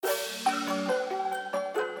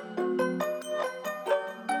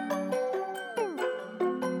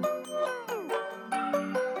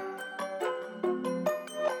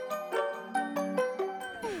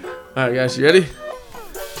All right, guys, you ready?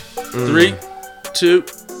 3, 2,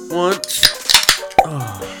 1.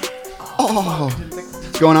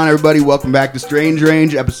 What's going on, everybody? Welcome back to Strange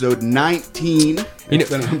Range, episode 19.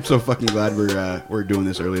 I'm so fucking glad we're doing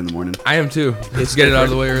this early in the morning. I am too. Let's get it out of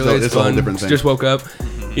the way early. It's a whole different thing. Just woke up.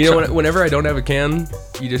 You know, whenever I don't have a can,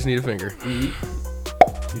 you just need a finger.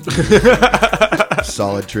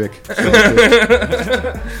 Solid trick.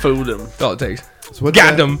 Fooled him. That's all it takes. So what's,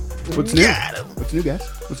 Got them. What's new? What's new, guys?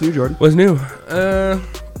 What's new, Jordan? What's new? What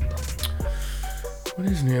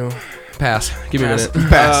is new? Pass. Give me a minute.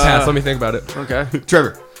 Pass. Let me think about it. Okay.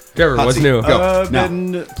 Trevor, What's new? Go.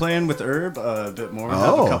 Been playing with herb a bit more.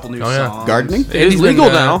 Have a couple new songs. Gardening? It is legal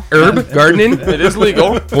now. Herb, gardening, It is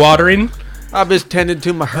legal. watering. I've been tending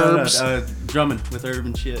to my herbs. Drumming with herb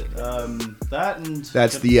and shit. That and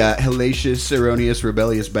That's the hellacious, erroneous,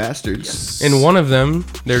 rebellious bastards. And one of them,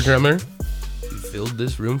 their drummer, filled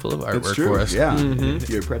this room full of That's artwork true. for us. Yeah,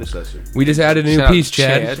 your predecessor. We just added a new Shout out piece, to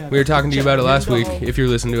Chad. Chad. We were talking to you about it last week, if you're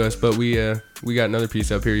listening to us, but we got another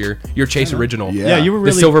piece up here. Your Chase original. Yeah. Yeah, you were The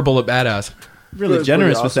really Silver Bullet Badass. really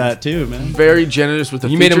generous with that too, man. Very generous with the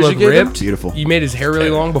You made him features look you gave ripped. Beautiful. You made his hair really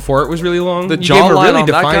long before it was really long. The you gave him a jawline really on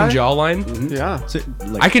that defined guy? jawline. Yeah. So,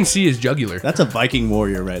 like, I can see his jugular. that's a Viking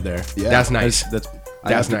warrior right there. Yeah. That's nice. That's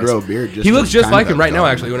I have to nice. grow a beard. Just He looks to just kind like of him right now,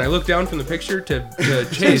 that actually. dog. When I look down from the picture to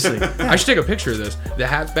Chase, I should take a picture of this. The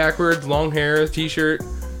hat's backwards, long hair, t-shirt.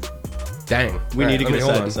 Dang. we need to get a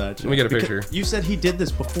hold side on. to side. Let me get a Because picture. You said he did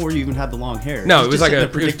this before you even had the long hair. No, He's it was just like sitting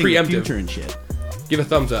a- there it was predicting the preemptive. future and shit. Give a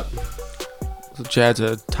thumbs up. So Chad's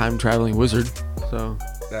a time traveling wizard. So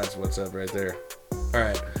That's what's up right there. All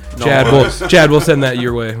right. No Chad, we'll send that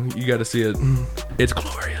your way. You got to see it. It's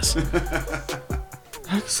glorious.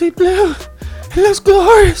 I can see blue. It looks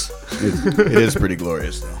glorious. It is pretty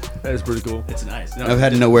glorious, though. That is pretty cool. It's nice. No, I've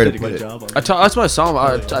had he nowhere to did a put good it. job on That's my son.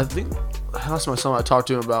 I think that's my son. I talked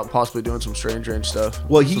to him about possibly doing some Strange Range stuff.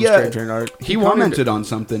 Well, some he Strange Range art. he wanted- commented on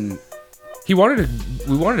something. We wanted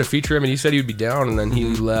to feature him, and he said he would be down, and then he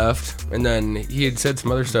left, and then he had said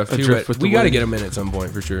some other stuff too. Adrift But with we the got to wind. get him in at some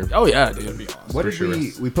point for sure. Oh yeah, dude. What For did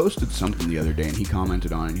sure. we posted something the other day, and he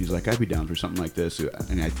commented on it. He's like, "I'd be down for something like this,"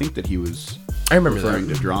 and I think that he was I remember referring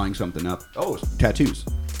that. to drawing something up. Oh, tattoos.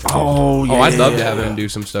 Oh yeah. Oh, I'd love to have him do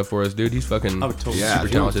some stuff for us, dude. He's fucking I would totally Yeah, super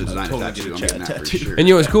if he wants to talented. design a Totally tattoo, get a I'm getting that for tattoo. sure. And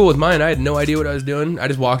you know what's cool with mine? I had no idea what I was doing. I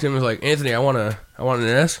just walked in and was like, Anthony, I want an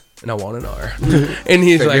S and I want an R. And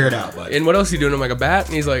he's Figure like, it out, bud. and what else are you doing? I'm like, a bat?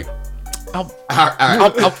 And he's like,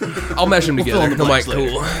 I'll mesh them together. fill in the I'm like,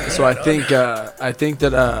 blanks cool. So I think that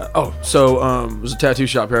there's a tattoo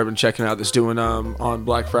shop here I've been checking out that's doing on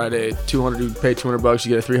Black Friday $200. You pay $200,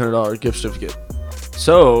 you get a $300 gift certificate.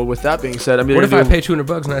 So with that being said, What if I pay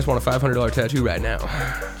 $200 and I just want a $500 tattoo right now?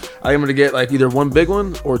 I'm gonna get like either one big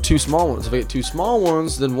one or two small ones. If I get two small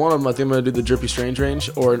ones, then one of them I think I'm gonna do the Drippy Strange Range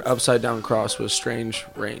or an upside down cross with Strange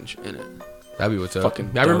Range in it. That'd be what's up.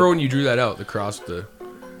 Fucking I remember dope. when you drew that out, the cross, the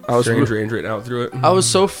I was Strange Range written out through it. I was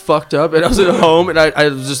so fucked up, and I was at home, and I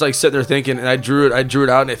was just like sitting there thinking, and I drew it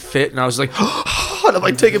out, and it fit, and I was like, and I'm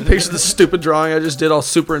like taking pictures of the stupid drawing I just did, all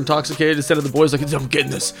super intoxicated, instead of the boys like, I'm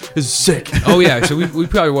getting this. This is sick. Oh yeah, so we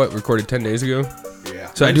probably recorded 10 days ago.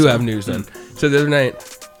 Yeah. So I do have news then. So the other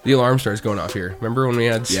night, the alarm starts going off here. Remember when we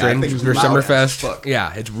had Yeah, I think Strange it's for loud as Summerfest? fuck.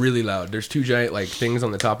 Yeah, it's really loud. There's two giant like things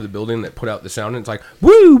on the top of the building that put out the sound, and it's like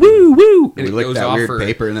woo woo woo, and We it licked goes that off weird for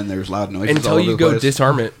paper, and then there's loud noises all until over you the go place.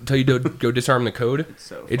 disarm it. Until you go disarm the code,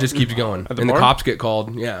 so it just keeps going, At the and bar? the cops get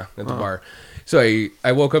called. Yeah, at the bar. So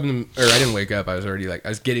I woke up, or I didn't wake up. I was already like I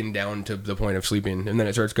was getting down to the point of sleeping, and then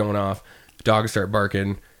it starts going off. Dogs start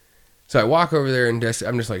barking. So I walk over there, and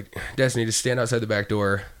I'm just like, Destiny, just stand outside the back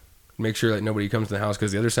door, make sure that nobody comes to the house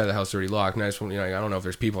because the other side of the house is already locked. And I just, I don't know if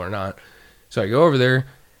there's people or not. So I go over there,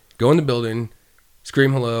 go in the building,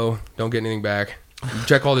 scream hello, don't get anything back,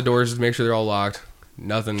 check all the doors, make sure they're all locked.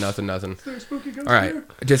 Nothing. All right,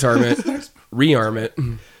 disarm it, rearm it,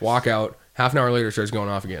 walk out. Half an hour later, it starts going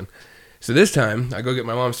off again. So this time, I go get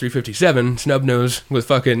my mom's 357 snub nose with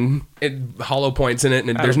fucking hollow points in it,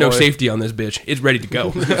 and there's no Attaboy. safety on this bitch. It's ready to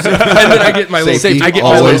go. And then I get my Safety little, I get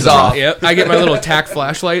always my little, off. Yep, I get my little tack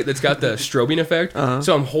flashlight that's got the strobing effect.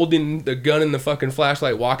 So I'm holding the gun and the fucking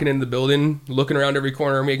flashlight, walking into the building, looking around every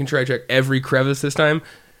corner, making sure I check every crevice this time.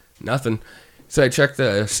 Nothing. So I checked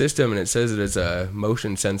the system, and it says that it's a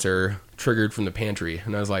motion sensor triggered from the pantry.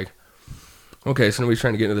 And I was like, okay, so nobody's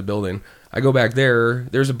trying to get into the building. I go back there.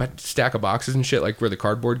 There's a stack of boxes and shit, like where the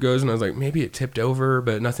cardboard goes. And I was like, maybe it tipped over,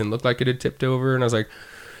 but nothing looked like it had tipped over. And I was like,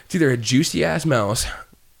 it's either a juicy ass mouse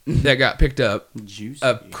that got picked up, juicy.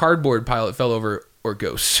 a cardboard pile that fell over, or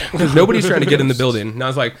ghosts, because nobody's trying to get in the building. And I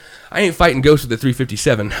was like, I ain't fighting ghosts with the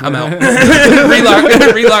 357. I'm out.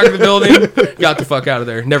 Relock the building. Got the fuck out of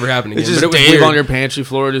there. Never happened again. It's just but it was Dave weird. on your pantry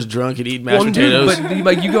floor, just drunk and eating mashed potatoes. Dude, but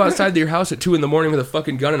like you go outside your house at 2 a.m. with a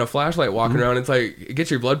fucking gun and a flashlight walking around. It's like it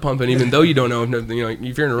gets your blood pumping, even though you don't know if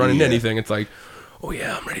if you're gonna run into anything. It's like, oh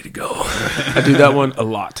yeah, I'm ready to go. I do that one a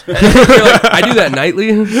lot. I do that nightly,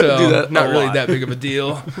 so that not a really lot. that big of a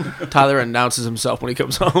deal. Tyler announces himself when he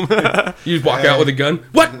comes home. You just walk out with a gun.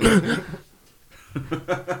 What?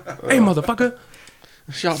 Hey, motherfucker!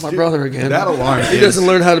 Shot my brother again. That alarm. He doesn't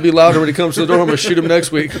learn how to be louder when he comes to the door. I'm gonna shoot him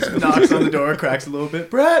next week. Knocks on the door, cracks a little bit.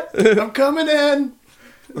 Brett, I'm coming in.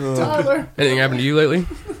 Tyler. Anything happened to you lately?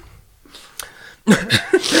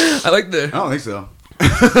 I like I don't think so.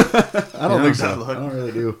 I don't think so. I don't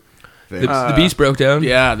really do. the beast broke down.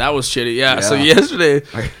 Yeah, that was shitty. Yeah. So Yeah.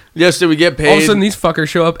 yesterday we get paid. All of a sudden, these fuckers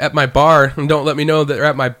show up at my bar and don't let me know that they're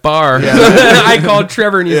at my bar. I called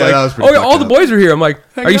Trevor and he's Yeah, that was like, pretty "Oh, all the fucked up. boys are here." I'm like,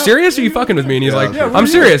 "Are you serious? Are you fucking with me?" And he's like, Yeah, "I'm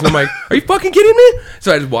serious." And I'm like, "Are you fucking kidding me?"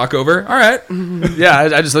 So I just walk over. All right. Yeah,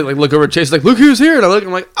 I just like look over at Chase, like, look who's here, and I look,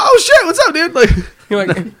 I'm like, oh shit, what's up, dude? Like, You're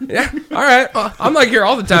like, "Yeah, all right. Well, I'm like here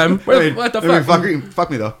all the time. What the fuck?" Fuck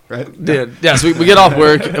me though, right? dude, yeah. So we get off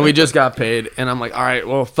work and we just got paid, and I'm like, all right,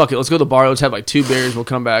 well, fuck it, let's go to the bar, let's have like 2 beers, we'll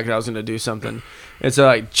come back, and I was gonna do something. And so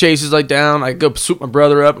like Chase is like down, I go swoop my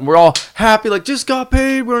brother up, and we're all happy, like just got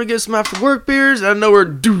paid, we're gonna get some after work beers, and I know we're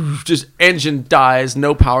just engine dies,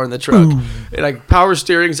 no power in the truck, and like power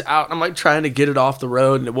steering's out, and I'm like trying to get it off the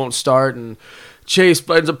road, and it won't start, and Chase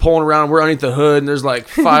ends up pulling around. We're underneath the hood, and there's like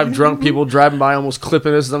 5 drunk people driving by, almost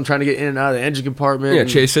clipping us as I'm trying to get in and out of the engine compartment. Yeah, and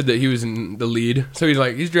Chase said that he was in the lead. So he's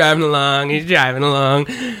like, he's driving along,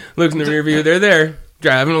 looks in the rear view, they're there.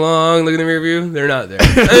 Driving along, look in the rear view, they're not there.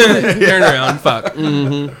 Turn around, fuck.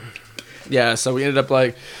 Yeah, so we ended up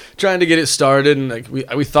like trying to get it started, and like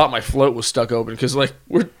we thought my float was stuck open because like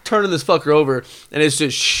we're turning this fucker over, and it's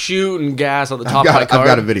just shooting gas on the top of my car. I've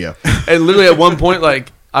got a video. And literally at one point,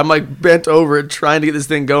 like I'm like bent over it trying to get this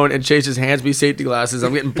thing going, and Chase just hands me safety glasses.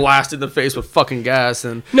 I'm getting blasted in the face with fucking gas,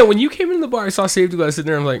 and No, when you came into the bar, I saw safety glasses in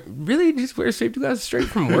there. I'm like, really? You just wear safety glasses straight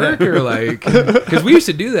from work, or like? Because we used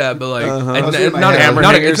to do that, but like, was it's in my not,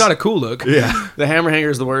 head. it's not a cool look. Yeah. the hammer hanger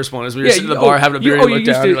is the worst one. Is we were sitting at the bar having a beer, and you look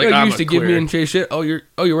used down, to, and you're like, you I'm used to give me and Chase shit. Oh, you're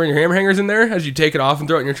wearing your hammer hangers in there as you take it off and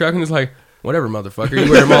throw it in your truck, and it's like, whatever, motherfucker, you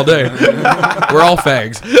wear them all day. We're all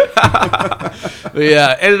fags. But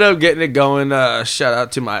yeah, ended up getting it going. Shout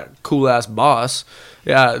out to my cool ass boss.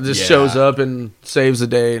 Yeah, just shows up and saves the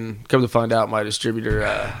day. And come to find out, my distributor,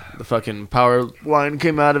 the fucking power line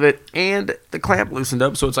came out of it, and the clamp loosened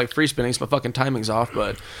up, so it's like free spinning. So my fucking timing's off.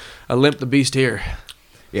 But I limped the beast here.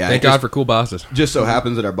 Yeah. Thank it God for cool bosses. just so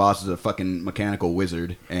happens that our boss is a fucking mechanical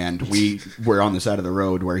wizard, and we were on the side of the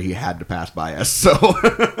road where he had to pass by us. So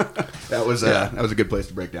that was a good place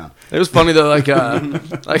to break down. It was funny though, like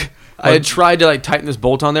I had tried to like tighten this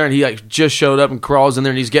bolt on there, and he like just showed up and crawls in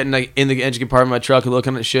there, and he's getting like in the engine compartment of my truck and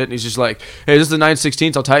looking at shit, and he's just like, "Hey, this is the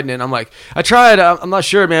 9/16. I'll tighten it." And I'm like, "I tried. I'm not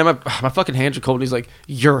sure, man. My fucking hands are cold." And he's like,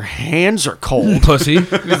 "Your hands are cold, Pussy. And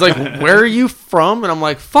he's like, "Where are you from?" And I'm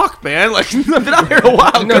like, "Fuck, man. Like I've been out here a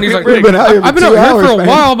while." No, and he's like, We've been out here for I've been 2 out here hours, for a man.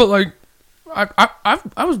 while, but like,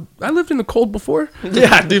 I lived in the cold before.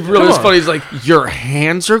 Yeah, dude, really, it's on. funny. He's like, "Your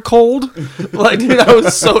hands are cold." Like, dude, I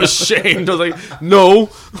was so ashamed. I was like,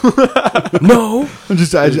 "No, No,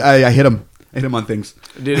 I hit him. I hit him on things.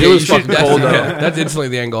 dude, it was fucking that's, cold though." that's instantly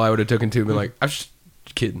the angle I would have taken to. Been like, I was just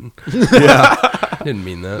kidding. Yeah. Didn't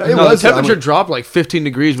mean that. It No, was, the temperature I mean- dropped like 15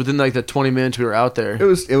 degrees within like the 20 minutes we were out there. It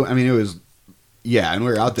was. Yeah, and we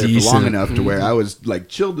were out there for Decent. long enough to where I was like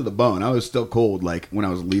chilled to the bone. I was still cold, like when I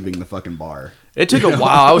was leaving the fucking bar. It took a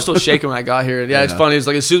while. I was still shaking when I got here. And yeah, it's Yeah. funny. It's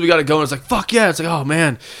like as soon as we got it going, it's like, fuck yeah. It's like, oh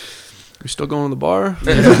man, we still going to the bar?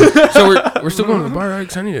 So we're still going to the bar, right?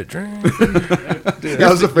 'Cause I need a drink. That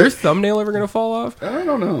was the Your first. thumbname ever gonna fall off? I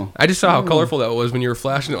don't know. I just saw how colorful that was when you were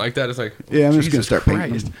flashing it like that. It's like, Yeah, I'm just gonna Jesus start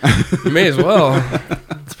painting Christ. You may as well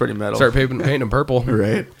It's pretty metal. start painting them purple.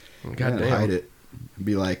 Right? God Yeah, damn. hide it.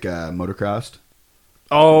 Be like motocrossed.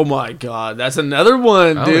 Oh my god, that's another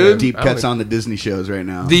one, Oh, dude. yeah. Deep I cuts don't- on the Disney shows right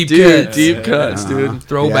now. Deep Dude, cuts. deep cuts, dude.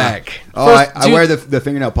 Throwback. Oh, First, I dude- wear the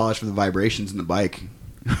fingernail polish for the vibrations in the bike.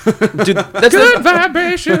 Dude, that's Good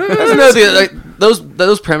vibrations. That's another thing. Like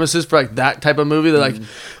those premises for like that type of movie. They're like,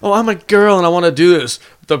 oh, I'm a girl and I want to do this.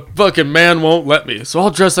 The fucking man won't let me, so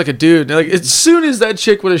I'll dress like a dude. And like as soon as that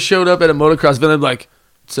chick would have showed up at a motocross event, I'm like,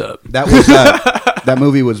 what's up? That was that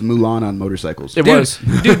movie was Mulan on motorcycles. It was.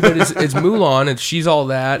 Dude, but it's Mulan. It's She's All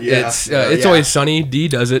That. Yeah. It's Yeah. Always Sunny. D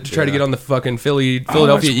does it to try to Yeah. get on the fucking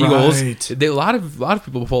Philadelphia that's Eagles. right. A lot of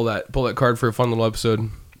people pull that card for a fun little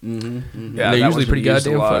episode. Mm-hmm. Yeah, they're that usually one's pretty been used a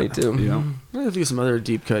goddamn lot. funny too. Yeah. I think of some other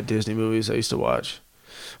deep cut Disney movies I used to watch.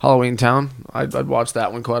 Halloween Town. I'd watch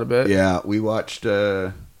that one quite a bit. Yeah, we watched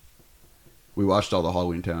all the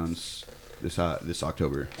Halloween Towns this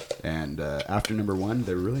October, and after number 1,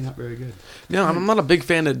 they're really not very good. No, I'm not a big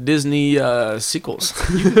fan of Disney sequels.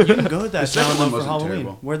 You can go to that second town one though for wasn't Halloween,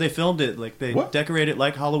 terrible. where they filmed it. Like they What? decorate it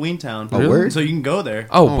like Halloween Town. Oh, word? So you can go there.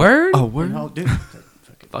 Oh, word? Oh, And word. how- dude,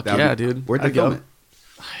 Fuck That yeah, would- dude. Where'd they I'd go. film it?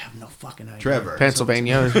 I have no fucking idea. Trevor.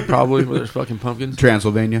 Pennsylvania, probably, where there's fucking pumpkins.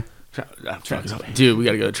 Transylvania. Dude, we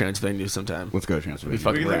gotta go to Transylvania sometime. Let's go to Transylvania. Be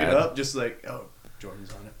fucking We can look rad. it up. Just like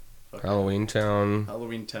Jordan's on it. Fuck. Halloween Town.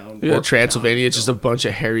 Halloween Town. Yeah, Or- Transylvania. It's just a bunch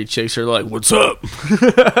of hairy chicks who are like, "What's up?"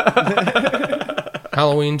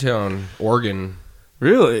 Halloween Town, Oregon.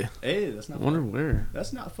 Really? Hey, that's I not. wonder Far. where.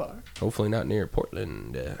 That's not far. Hopefully not near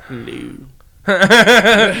Portland. No.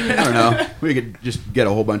 I don't know. We could just get a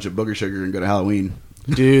whole bunch of booger sugar and go to Halloween.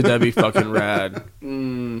 Dude, that'd be fucking rad.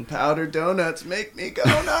 Powdered donuts make me go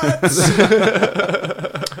nuts.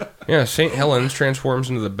 Yeah, St. Helens transforms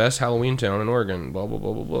into the best Halloween town in Oregon. Blah blah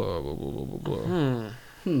blah blah blah blah blah blah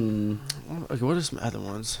blah. Okay, what are some other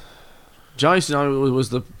ones? Johnny Tsunami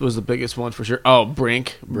was the biggest one for sure. Oh,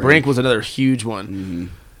 Brink. Brink was another huge one.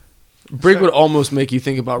 Mm-hmm. Brink would almost make you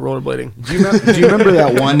think about rollerblading. Do you remember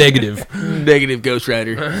that one? Negative. Negative Ghost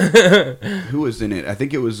Rider. Who was in it? I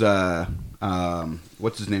think it was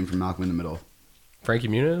what's his name from Malcolm in the Middle? Frankie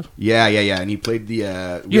Muniz. Yeah, and he played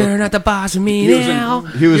the. You're not the boss of me He was, now.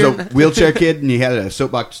 he was a wheelchair kid, and he had a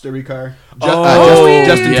soapbox derby car.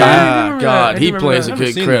 Justin Time. Yeah, I God, he remember plays that. a I've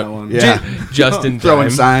good seen crip. that one. Yeah, Justin throwing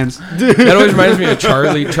Time. signs. That always reminds me of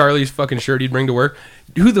Charlie's fucking shirt he'd bring to work.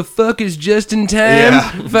 Who the fuck is just in time?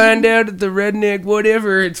 Yeah. Find out at the redneck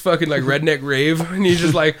whatever. It's fucking like redneck rave, and he's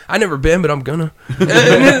just like, I never been, but I'm gonna. And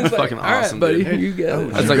it's like, Fucking all right, awesome, buddy. dude. You go.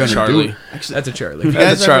 That's like a Charlie. That's a Charlie. That's a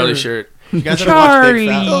guys Charlie ever- shirt. You guys ever watch Big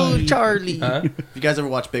Fat? Oh, Charlie. You guys ever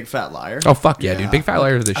watch Big Fat Liar? Oh fuck yeah, Yeah. dude! Big Fat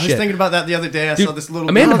Liar is the I was shit. thinking about that the other day. I Dude, saw this little.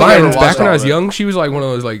 Amanda girl- Bynes, watched back when I all was of it. young, she was like one of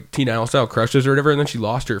those like Teen Idol style crushes or whatever, and then she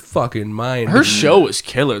lost her fucking mind. Her show was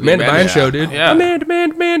killer. The Amanda Bynes show, dude. Yeah. Amanda.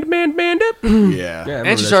 Yeah. Yeah, I remember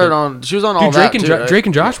And she that started shit. on. She was on all Dude, that Drake and too, right? Drake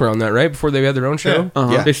and Josh were on that right before they had their own show.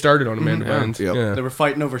 Uh-huh. Yeah. They started on Amanda Yeah. Bynes. Yep. Yeah. They were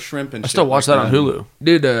fighting over shrimp and I still shit watch like that on Hulu.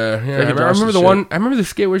 Dude, yeah, I and remember Josh the and one. shit. I remember the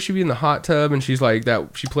skit where she'd be in the hot tub and she's like that.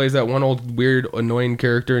 She plays that one old weird annoying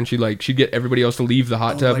character, and she'd get everybody else to leave the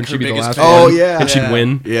hot tub, like and her she'd be the biggest last fan. one. Oh, yeah. and she'd Yeah.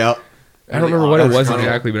 win. Yeah. I don't remember what it That's was funny.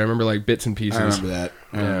 exactly, but I remember like bits and pieces. I remember that.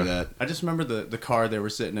 I remember Yeah. that. I just remember the car they were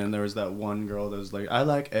sitting in. There was that one girl that was like, "I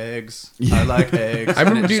like eggs. I like eggs." I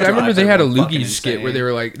remember, And it dude. just I remember drives they had a everyone fucking loogies skit where insane. they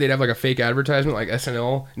were like, they'd have like a fake advertisement like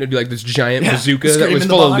SNL, and it'd be like this giant Yeah, bazooka that scream was in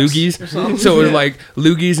the full of box or loogies. something. So it was Yeah. like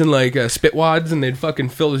loogies and like spitwads, and they'd fucking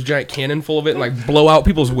fill this giant cannon full of it and like blow out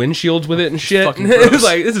people's windshields with it and shit. Fucking It was gross.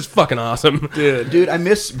 like, this is fucking awesome. Dude, I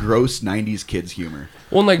miss gross '90s kids humor.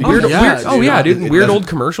 Well, and like Oh, weird, yeah, weird dude. oh yeah, dude, and It weird doesn't- old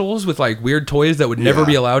commercials with like weird toys that would never Yeah.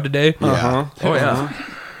 be allowed today. Yeah. Oh yeah.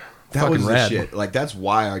 That Fucking was the rad. shit. Like that's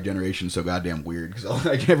why our generation's so goddamn weird. Because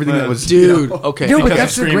like everything that was, Dude, you know- okay. No, but Because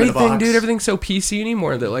that's the Scream in great the thing, Box. dude. Everything's so PC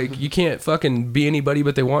anymore that like you can't fucking be anybody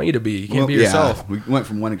but they want you to be. You can't Well, be yeah, yourself. we went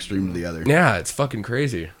from one extreme to the other. Yeah, it's fucking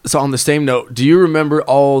crazy. So on the same note, do you remember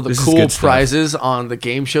all the This is cool good stuff. prizes on the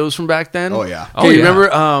game shows from back then? Oh, yeah. Okay, Oh, you yeah.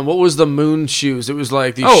 remember what was the moon shoes? It was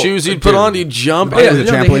like these Oh, shoes you'd dude. put on, you'd jump, Oh, yeah, and the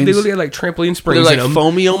no, they trampolines? literally had like trampoline they're springs like in them.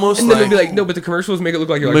 foamy almost. And then like, they'd be like, no, but the commercials make it look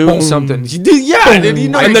like you're like, moon boom. something. You did- Yeah, dude, you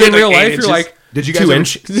know. And you then get in like real 8 life, inches. you're like, Did you guys 2 ever,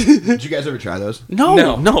 inch. Did you guys ever try those? No,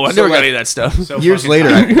 No. no, I So, never got like- any of that stuff. So Years fucking later,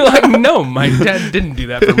 tight. You're like, no, my dad didn't do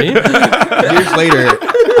that for me. years later,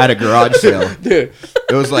 at a garage sale, Dude,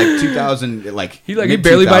 it was like 2000, like He mid-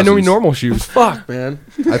 barely buy no 2000s. normal shoes. fuck, man.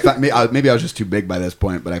 I thought maybe I was just too big by this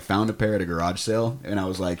point, but I found a pair at a garage sale, and I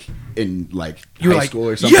was like in like You were high like, school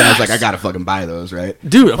or something. I was yes! like, I gotta fucking buy those, right?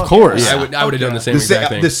 Dude, of course. I would have done the same The, exact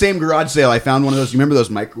thing. the same garage sale, I found one of those. You remember those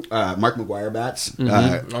Mark McGuire bats? Oh,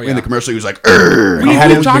 yeah. In the commercial, he was like, "Urgh," we he had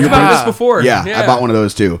it have with talked the about fingerprints. this before. Yeah, I bought one of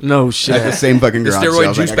those too. No At shit. the same fucking The garage steroid sale. I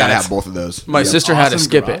was like, juice I gotta bats. have both of those. My Yep. sister had to Awesome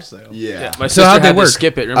skip garage it. sale. Yeah. My So sister how'd they had to work?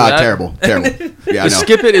 skip it. Remember that? Terrible. Yeah, I The know.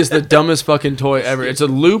 skip it is the dumbest fucking toy ever. It's a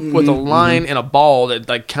loop with a line and a ball that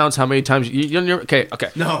like counts how many times okay.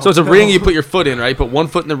 No, so it's a no. ring you put your foot in, right? Put one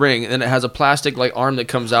foot in the ring, and then it has a plastic like arm that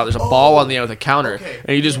comes out. There's a ball on the end with a counter, okay.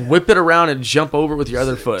 and you just whip it around and jump over with your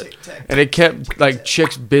other foot. tic-tac. And it kept like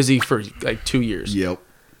chicks busy for like 2 years. Yep.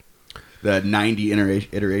 The 90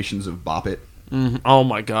 iterations of Bop It. Oh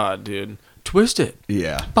my god, dude! Twist it,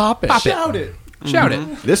 Yeah. bop it. Shout it. Shout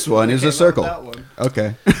it. This one is a Came up circle. with that one.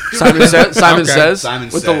 Okay. Simon says. Simon Okay. says Simon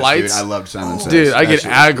with Says, the lights. Dude, I loved Simon Says. Dude, I That get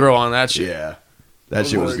shit- aggro on that shit. Yeah. That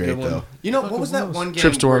shit was Good great one. though. You know, what was that one game?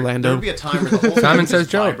 Trips to where Orlando. There would be a time where the whole Simon thing says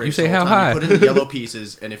just jump. vibrates You say the whole how time. high. You put in the yellow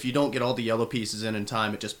pieces, and if you don't get all the yellow pieces in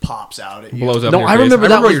time, it just pops out at you. Blows up. No, in your I face. remember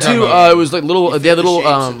that what one you're talking too. about. It was like little, You they had feel the little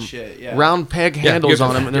shapes and shit, yeah. round peg Yeah, handles give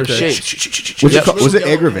on it- them, and they're give it- shaped. Was Yep. it was it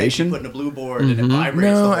Yellow aggravation? peg, you put in a blue board, and it vibrates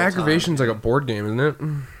the No, whole time. aggravation's like a board game, isn't it?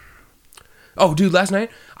 Oh, dude, last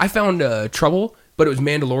night I found Trouble, but it was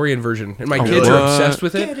Mandalorian version, and my kids are what? obsessed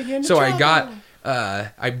with Getting it. into So I trouble. got,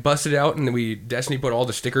 I busted out, and then Destiny put all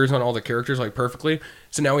the stickers on all the characters like perfectly.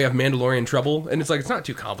 So now we have Mandalorian Trouble, and it's like it's not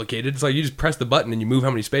too complicated. It's like you just press the button and you move how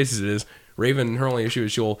many spaces it is. Raven, her only issue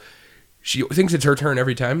is she thinks it's her turn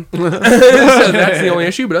every time. So that's the only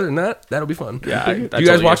issue. But other than that, that'll be fun. Yeah, I Do you totally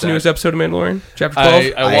guys get watch the that. newest episode of Mandalorian, Chapter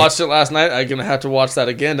 12? I watched it last night. I'm gonna have to watch that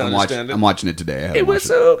again to understand I'm watching it today. I haven't It was watched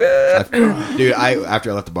so good. Dude,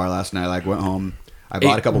 after I left the bar last night, I like went home. I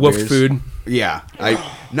bought a couple wolf beers. food. Yeah,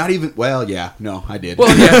 I not even. Well, yeah, no, I did.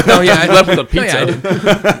 Well, yeah, no, yeah, I left with a no, yeah, I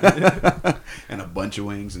pizza. did. and a bunch of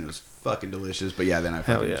wings, and it was fucking delicious. But yeah, then I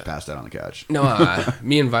Hell fucking yeah. just passed out on the couch. No,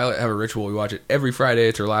 me and Violet have a ritual. We watch it every Friday.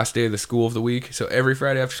 It's our last day of the school of the week. So every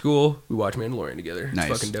Friday after school, we watch Mandalorian together. Nice.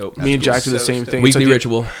 It's fucking dope. Me and cool. Jack do the So same stoked. thing. Weekly it's like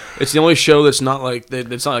ritual. It's the only show that's not like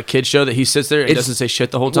that's not a kid show that he sits there and It's- doesn't say shit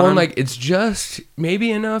the whole time. Well, like it's just maybe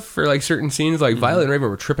enough for like certain scenes. Like Violet and Raven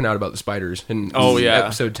were tripping out about the spiders in Oh, yeah.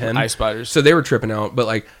 episode 10. Ice spiders. So they were tripping out. But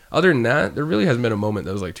like other than that, there really hasn't been a moment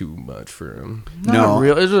that was like too much for them. No.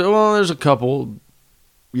 real. There's a couple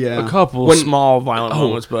Yeah, When- small violent Oh,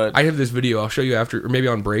 moments, but I have this video. I'll show you after, or maybe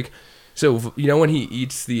on break. So you know when he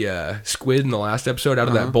eats the squid in the last episode out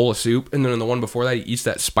of that bowl of soup, and then in the one before that he eats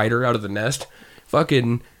that spider out of the nest.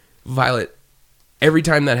 Fucking Violet. Every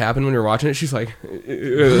time that happened when we were watching it, she's like,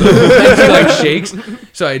 she like shakes.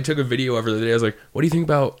 So I took a video of her the other day. I was like, "What do you think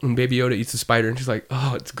about when Baby Yoda eats the spider?" And she's like,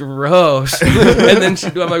 "Oh, it's gross." And then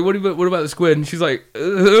I'm like, "What about the squid?" And she's like,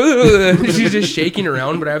 she's just shaking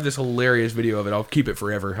around. But I have this hilarious video of it. I'll keep it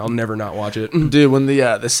forever. I'll never not watch it. dude, when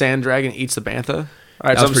the sand dragon eats the bantha. All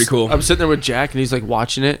right, That was I'm pretty cool. I'm sitting there with Jack, and he's like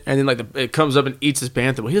watching it, and then like it comes up and eats his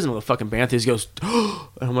bantha. Well, he doesn't know the fucking bantha. He goes,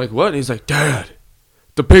 and I'm like, what? And he's like, Dad,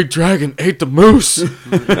 the big dragon ate the moose.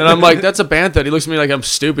 And I'm like, that's a bantha. And he looks at me like I'm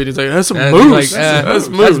stupid. He's like, that's a And moose. like, that's that's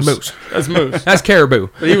moose. moose. That's moose. That's caribou.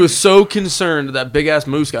 But he was so concerned that big ass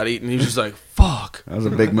moose got eaten. He was just like, fuck. that was a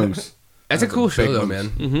big moose. That's a cool show, big though,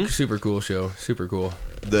 moose. man. Super cool show. Super cool.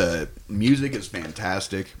 The music is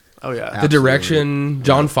fantastic. Oh yeah. The Absolutely. direction,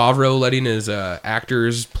 Jon Favreau letting his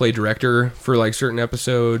actors play director for like certain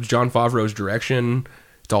episodes. Jon Favreau's direction,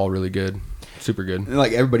 it's all really good. Super good. And,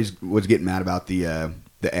 like everybody was getting mad about the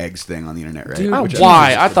eggs thing on the internet, right? Dude, Oh, Which I why?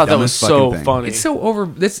 think is I the thought that was dumbest fucking so thing. funny. It's so over.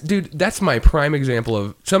 This dude, that's my prime example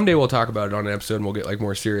of. Someday we'll talk about it on an episode, and we'll get like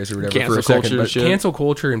more serious or whatever Cancel for a second. culture and But shit. cancel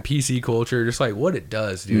culture and PC culture, just like what it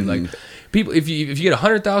does, dude. Like people, if you get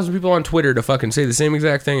 100,000 people on Twitter to fucking say the same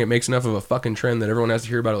exact thing, it makes enough of a fucking trend that everyone has to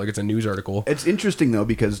hear about it like it's a news article. It's interesting though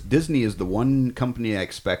because Disney is the one company I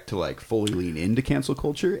expect to like fully lean into cancel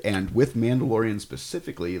culture, and with Mandalorian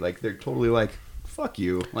specifically, like they're totally like, "Fuck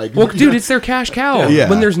you!" Like, Well, dude, it's their cash cow. Yeah.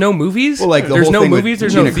 When there's no movies, Well, like, the there's whole no thing with movies,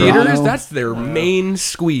 there's no Gina theaters. Carano. That's their main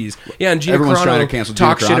squeeze. Yeah, and Gina Everyone's trying Carano to cancel Gina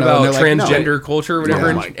talks shit Carano, about and they're like, no. transgender culture or whatever, Oh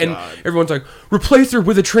and, my and everyone's like, replace her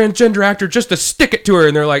with a transgender actor just to stick it to her,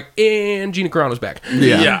 and they're like, and Gina Carano's back.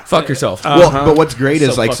 Yeah. Fuck yourself. Well, but what's great So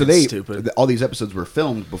is like so fucking they stupid. all these episodes were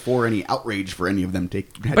filmed before any outrage for any of them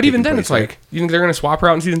but even then, it's like, you think they're gonna swap her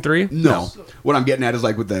out in season 3? no. What I'm getting at is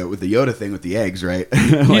like with the Yoda thing with the eggs, right?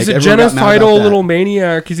 He's a genocidal little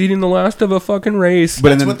maniac. He's eating the last of a fucking race. But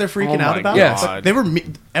That's then, what they're freaking Oh out my about. Yes. Like, they were.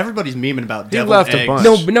 Everybody's memeing about He deviled left a eggs. bunch.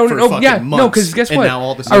 No, but no, for no, fucking yeah, no, months, because guess and what? now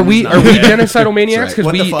all of a Are sudden we it's are not. we genocidal maniacs right. because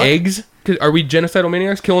What we the eat fuck? eggs? Are we genocidal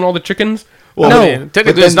maniacs killing all the chickens? Well, no, I mean,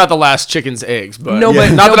 technically, it's not the last chicken's eggs, but no,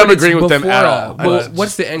 but not no, that I'm but it's agreeing with them at before all. Well, but-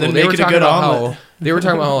 what's the angle? Then They were make it a talking good about omelet. how they were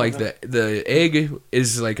talking about how like the egg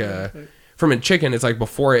is like a from a chicken. It's like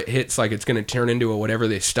before it hits, like it's going to turn into a whatever.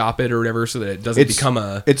 They stop it or whatever so that it doesn't become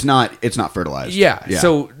a. It's not fertilized. Yeah,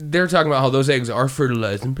 so they're talking about how those eggs are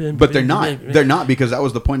fertilized, but they're not. They're not because that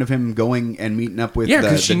was the point of him going and meeting up with Yeah, the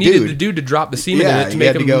because she dude. needed the dude to drop the semen in Yeah, it to he make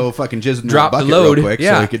had him to go fucking jizz in drop that the bucket load. real quick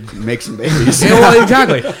Yeah. so he could make some babies. Yeah, well,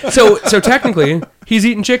 exactly. So technically, he's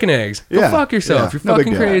eating chicken eggs. Go Yeah, fuck yourself. yeah, You're no big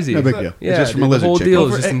fucking deal. crazy. No big deal. It's Yeah, just from a dude, lizard the whole chicken. deal Well,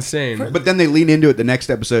 is just for- insane. But then they lean into it the next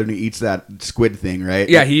episode and he eats that squid thing, right?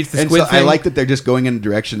 Yeah, he eats the and squid so I thing. like that they're just going in a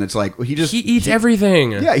direction that's like he He eats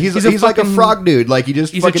everything. Yeah, he's a like a fucking- frog dude. Like he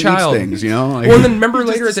just He's a fucking child. eats things, you know? Like, Well, and then remember He's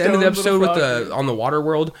later at just the a end of the stoned episode little with frog. on the water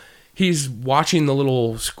world, he's watching the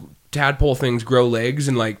little tadpole things grow legs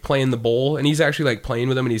and like play in the bowl, and he's actually like playing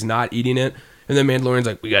with them and he's not eating it. And then Mandalorian's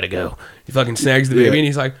like, we gotta go. He fucking snags the baby Yeah. and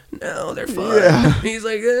he's like, no, they're fun. Yeah. He's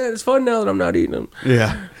like, it's fun now that I'm not eating them.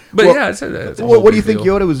 yeah. But Well, yeah, it's a What whole do you big think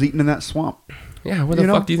deal. Yoda was eating in that swamp? Yeah, what the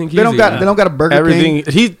fuck do you think he's they don't got eating? they don't got a Burger Everything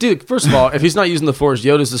King. dude. First of all, if he's not using the Force,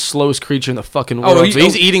 Yoda's the slowest creature in the fucking world. he- So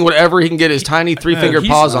he's eating whatever he can get his tiny 3-fingered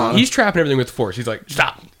paws on. He's trapping everything with the force. He's like,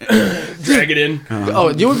 stop, drag it in. Oh,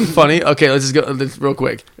 you know what would be funny? Okay, let's just go real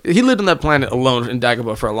quick. He lived on that planet alone in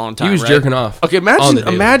Dagobah for a long time. He was right? jerking off. Okay, on the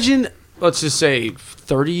daily. imagine. Let's just say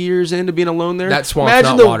 30 years into being alone there. That swamp's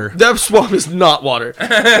imagine not water. That swamp is not water. Dude,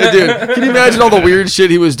 can you imagine all the weird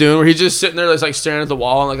shit he was doing where he's just sitting there like staring at the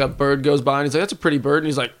wall and like a bird goes by and he's like, that's a pretty bird. And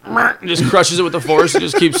he's like, "Meh," and just crushes it with the force and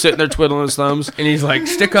just keeps sitting there twiddling his thumbs. And he's like,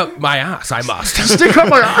 stick up my ass, I must. Stick up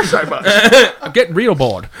my ass, I must. Get real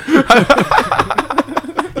bored.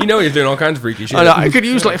 You know he's doing all kinds of freaky shit. I could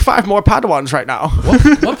use like 5 more Padawans right now.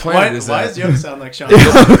 What planet Why is does that? Yoda sound like Sean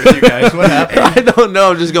Connery with you guys? What happened? I don't know.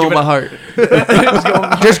 I'm just going with my heart.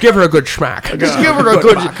 Just give her a good smack. Just give her a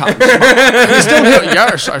good.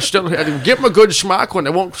 Yes, I still give them a good smack when they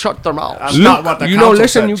won't shut their mouths. That's not what the You know, council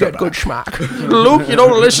listen, said, you get Jedi. good smack. Luke, you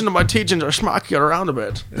don't listen to my teachings or smack you around a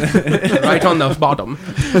bit. Right on the bottom.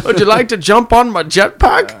 Would you like to jump on my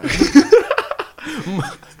jetpack?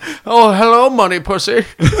 Oh, hello, money pussy.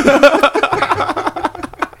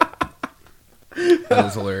 That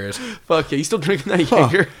is hilarious. Fuck yeah, you still drinking that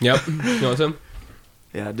Jaeger? Yep. You know some?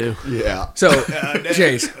 Yeah, I do. Yeah. So,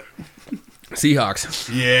 Chase, Seahawks,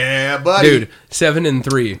 Yeah, buddy. dude,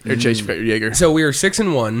 7-3. Here, Chase, you got your Jaeger. So we were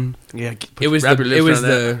 6-1. Yeah, It was wrap your lips around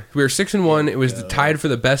that. we were 6-1. It was the tied for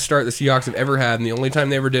the best start the Seahawks have ever had, and the only time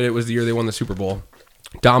they ever did it was the year they won the Super Bowl,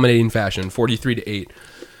 dominating fashion, 43-8.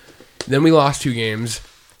 Then we lost 2 games.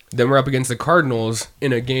 Then we're up against the Cardinals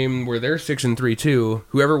in a game where they're 6-3 too.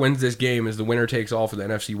 Whoever wins this game is the winner takes all for the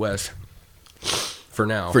NFC West. For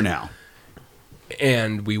now. For now.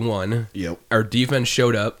 And we won. Yep. Our defense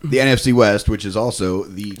showed up. The NFC West, which is also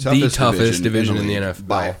the toughest division in the league NFL.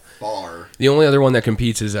 by far. The only other one that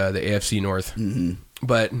competes is the AFC North. Mm-hmm.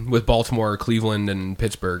 But with Baltimore, Cleveland, and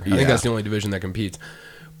Pittsburgh, I Yeah. think that's the only division that competes.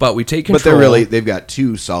 But we take But control. they've got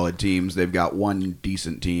 2 solid teams. They've got 1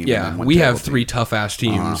 decent team. and Yeah, then one we have terrible 3 team. tough ass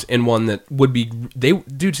teams and one that would be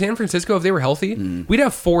dude, San Francisco, if they were healthy, we'd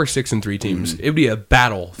have 4 6-3 teams. It would be a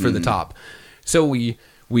battle for the top. So we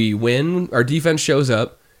win, our defense shows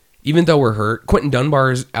up, even though we're hurt. Quentin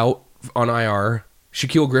Dunbar's out on IR.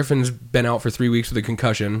 Shaquille Griffin's been out for 3 weeks with a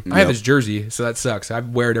concussion. I have Yep. his jersey, so that sucks. I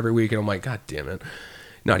wear it every week and I'm like, God damn it.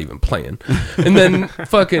 Not even playing. And then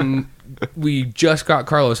fucking we just got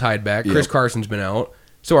Carlos Hyde back. Chris Yep. Carson's been out.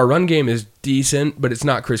 So our run game is decent, but it's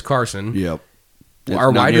not Chris Carson. Yep. It's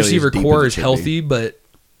Our not wide nearly as receiver deep core as it is should be. healthy, but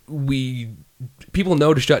people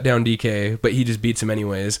know to shut down DK, but he just beats him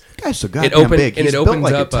anyways. Guy's so goddamn big. And He's it built opens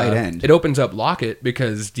like up a tight end. It opens up Lockett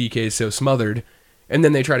because DK is so smothered. And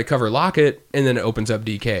then they try to cover Lockett, and then it opens up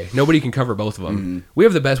DK. Nobody can cover both of them. We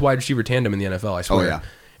have the best wide receiver tandem in the NFL, I swear. Oh, yeah.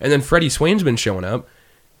 And then Freddie Swain's been showing up.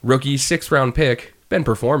 Rookie 6th round pick, been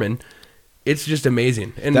performing. It's just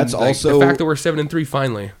amazing. And That's also- the fact that we're 7-3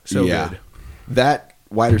 finally. So good. That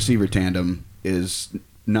wide receiver tandem is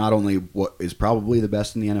not only what is probably the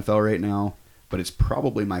best in the NFL right now, but it's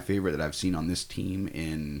probably my favorite that I've seen on this team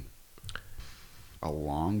in a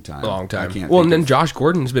long time. A long time. I can't Well, think and then of- Josh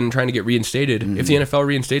Gordon's been trying to get reinstated. If the NFL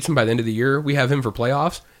reinstates him by the end of the year, we have him for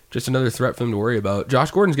playoffs. Just another threat for them to worry about.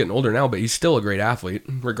 Josh Gordon's getting older now, but he's still a great athlete,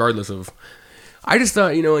 regardless of. I just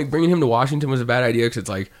thought, like bringing him to Washington was a bad idea because it's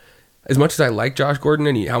like, as much as I like Josh Gordon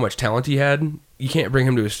and how much talent he had, you can't bring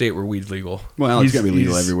him to a state where weed's legal. Well, it's He's- gonna be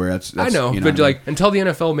legal he's- everywhere. That's I know, you but what I mean? until the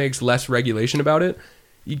NFL makes less regulation about it,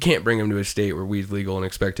 you can't bring him to a state where weed's legal and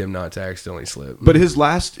expect him not to accidentally slip. But his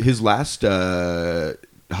last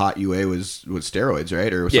hot UA was steroids,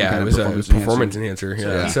 right? Or some yeah, kind it of was a performance performance enhancer? enhancer.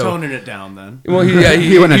 Yeah, Yeah. so Toning it down then. well, he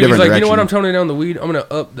He went a was different like, you know what? direction. I'm toning down the weed. I'm gonna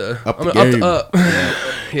up the game. up.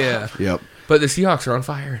 Yeah. Yep. But the Seahawks are on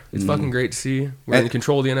fire. It's fucking great to see. We're in And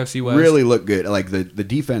control of the NFC West. Really look good. Like the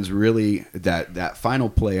defense really that final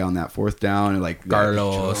play on that 4th down, like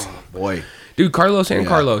Carlos. boy. Dude, Carlos and Yeah.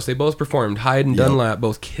 Carlos, they both performed. Hyde and Yep. Dunlap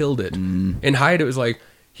both killed it. And Hyde, it was like,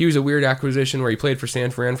 he was a weird acquisition where he played for San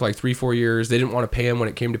Fran for like 3-4 years. They didn't want to pay him when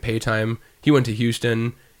it came to pay time. He went to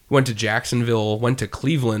Houston, went to Jacksonville, went to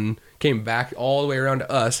Cleveland, came back all the way around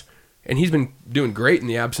to us. And he's been doing great in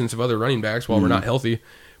the absence of other running backs while we're not healthy.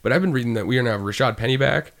 But I've been reading that we're going to have Rashad Penny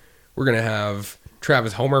back. We're going to have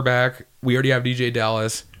Travis Homer back. We already have DJ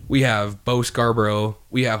Dallas. We have Bo Scarborough.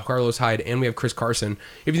 We have Carlos Hyde. And we have Chris Carson.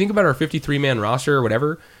 If you think about our 53-man roster or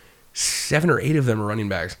whatever, 7 or 8 of them are running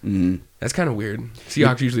backs. Mhm. That's kind of weird.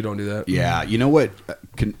 Seahawks usually don't do that. Yeah, you know what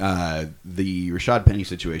the Rashad Penny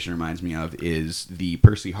situation reminds me of is the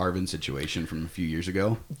Percy Harvin situation from a few years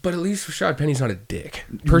ago. But at least Rashad Penny's not a dick.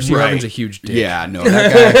 Percy Right. Harvin's a huge dick. Yeah, no,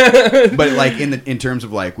 that guy. But like in terms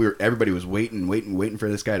of like everybody was waiting for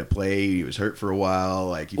this guy to play. He was hurt for a while.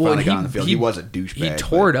 Like he finally got on the field. He was a douchebag. He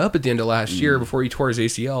tore it up at the end of last year before he tore his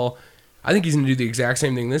ACL. I think he's going to do the exact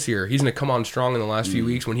same thing this year. He's going to come on strong in the last few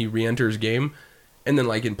weeks when he re-enters game. And then,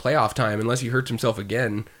 like, in playoff time, unless he hurts himself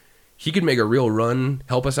again, he could make a real run,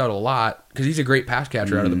 help us out a lot, because he's a great pass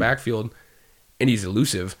catcher out of the backfield, and he's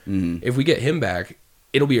elusive. If we get him back,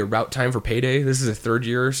 it'll be about time for payday. This is a third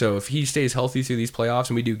year, so if he stays healthy through these playoffs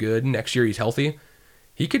and we do good, next year he's healthy,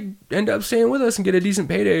 he could end up staying with us and get a decent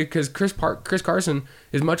payday, because Chris Carson,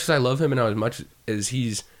 as much as I love him and as much as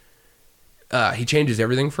he changes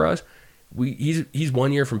everything for us, he's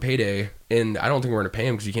 1 year from payday, and I don't think we're going to pay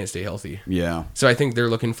him because he can't stay healthy. Yeah. So I think they're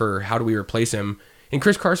looking for how do we replace him. And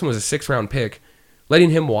Chris Carson was a 6th-round pick.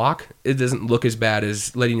 Letting him walk, it doesn't look as bad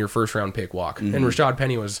as letting your 1st-round pick walk. And Rashad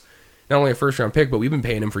Penny was not only a 1st-round pick, but we've been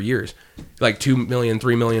paying him for years. Like $2 million,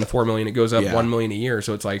 $3 million, $4 million. It goes up $1 million a year.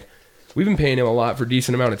 So it's like we've been paying him a lot for a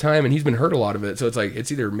decent amount of time, and he's been hurt a lot of it. So it's like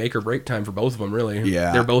it's either make or break time for both of them, really.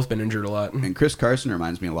 Yeah. They're both been injured a lot. And Chris Carson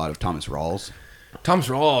reminds me a lot of Thomas Rawls. Thomas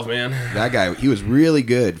Rawls, man. That guy, he was really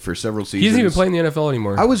good for several seasons. He doesn't even play in the NFL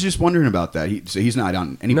anymore. I was just wondering about that. So he's not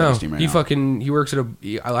on anybody's team right now. He works at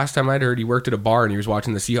last time I'd heard, he worked at a bar and he was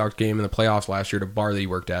watching the Seahawks game in the playoffs last year at a bar that he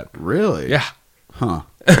worked at. Really? Yeah. Huh.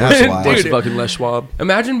 That's wild. Bunch of fucking Les Schwab.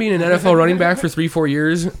 Imagine being an NFL running back for 3-4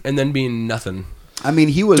 years and then being nothing. I mean,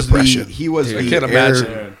 he was Depression. I can't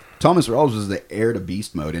imagine. Thomas Rawls was the heir to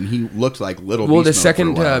Beast Mode, and he looked like little. Well, Beast the second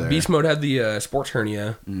Mode for a while there. Beast Mode had the sports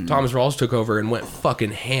hernia, Thomas Rawls took over and went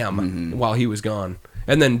fucking ham while he was gone.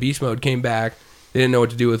 And then Beast Mode came back. They didn't know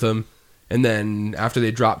what to do with him. And then after they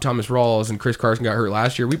dropped Thomas Rawls and Chris Carson got hurt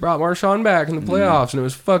last year, we brought Marshawn back in the playoffs, and it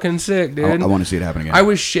was fucking sick, dude. I want to see it happen again. I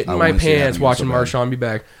was shitting my wanna see it pants happen watching again so Marshawn be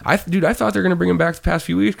back. I thought they were going to bring him back the past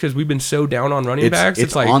few weeks because we've been so down on running backs.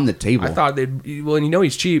 It's like on the table. I thought they'd... Well, and you know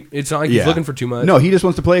he's cheap. It's not like he's looking for too much. No, he just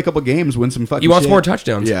wants to play a couple games, win some fucking He wants shit. more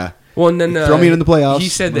touchdowns. Yeah. Well, and then... Throw me in the playoffs. He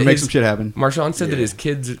said We'll that make some shit happen. Marshawn said that Yeah. his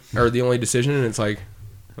kids are the only decision, and it's like...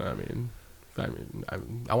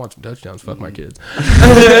 I want some touchdowns. Fuck my kids.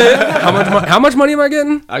 How much money am I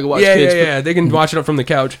getting? I can watch yeah, kids. Yeah. They can watch it up from the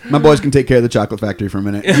couch. My boys can take care of the chocolate factory for a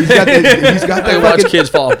minute. He's got I that can watch fucking... kids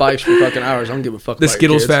fall off bikes for fucking hours. I don't give a fuck The about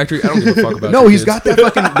Skittles your kids. factory. I don't give a fuck about. No, your he's kids. got that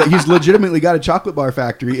fucking... He's legitimately got a chocolate bar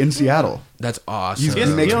factory in Seattle. That's awesome.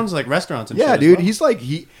 He owns like restaurants and Yeah, shit. dude. As well. He's like...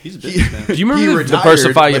 He's a businessman. Do you remember he the retired,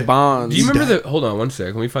 Diversify your but bonds. Do you remember the? Hold on, one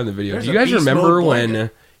sec. Let me find the video. There's Do you a guys beast remember mode when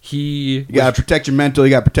blanket. he? You gotta protect your mental. You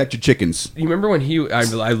gotta protect your chickens. You remember when he? I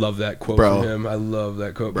love that quote Bro. from him. I love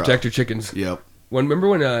that quote. Bro. Protect your chickens. Yep. Remember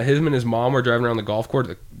when him and his mom were driving around the golf cart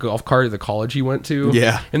at the college he went to?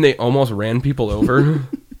 Yeah. And they almost ran people over.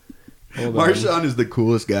 Hold on. Marshawn is the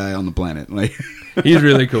coolest guy on the planet. Like, He's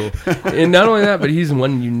really cool. And not only that, but he's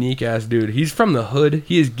one unique ass dude. He's from the hood.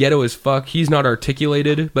 He is ghetto as fuck. He's not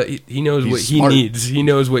articulated, but he knows He's what smart. he needs. He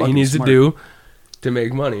knows what he Fucking needs smart. to do to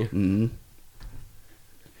make money.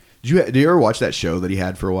 did you ever watch that show that he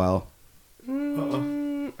had for a while? I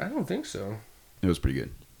don't think so. It was pretty good.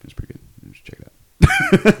 It was pretty good. You should check it out.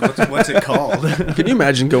 What's it called? Can you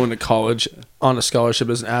imagine going to college on a scholarship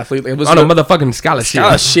as an athlete? Like, On a motherfucking scholarship.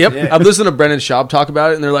 scholarship. Yeah. I've listened to Brendan Schaub talk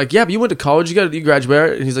about it, and they're like, "Yeah, but you went to college. You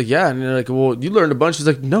graduated." And he's like, "Yeah." And they're like, "Well, you learned a bunch." He's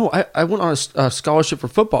like, "No, I went on a scholarship for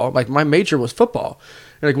football. Like my major was football."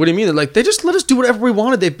 They're like, "What do you mean?" They're like, "They just let us do whatever we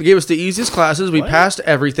wanted. They gave us the easiest classes. We passed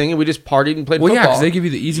everything, and we just partied and played Well, yeah, football." because they give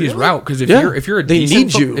you the easiest route. Because if Yeah. you're a They decent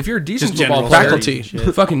need you. if you're a decent Just football general player,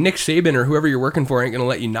 faculty. fucking Nick Saban or whoever you're working for ain't gonna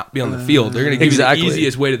let you not be on the field. They're gonna give Exactly. you the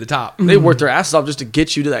easiest way to the top. They worked their asses off just to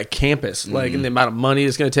get you to that campus, like, and the amount of money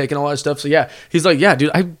it's going to take and all that stuff. So yeah, he's like, "Yeah,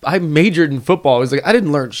 dude, I majored in football." He's like, "I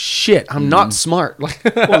didn't learn shit. I'm not smart." Like,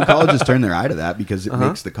 Well, colleges turn their eye to that because it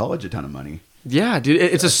makes the college a ton of money. yeah, dude,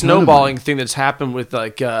 it's a ton of snowballing thing that's happened with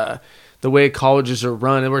like the way colleges are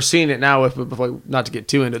run, and we're seeing it now with not to get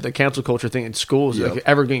too into the cancel culture thing in schools. Yep. Like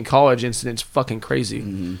Evergreen College incident's fucking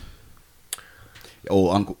crazy.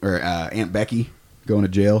 Old uncle or Aunt Becky going to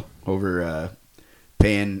jail over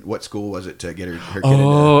paying, what school was it to get her kid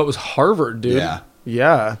Oh, it was Harvard, dude. Yeah.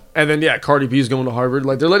 Yeah. And then, yeah, Cardi B's going to Harvard.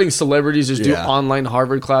 Like, they're letting celebrities just do Yeah. online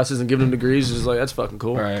Harvard classes and give them degrees. It's just like, that's fucking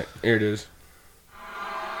cool. All right, here it is.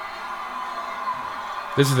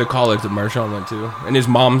 This is the college that Marshawn went to, and his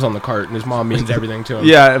mom's on the cart, and his mom means everything to him.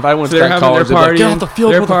 Yeah, if I went So to they're that having college, their they'd be party, like, get off the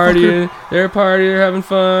field, they're motherfucker." partying, they're having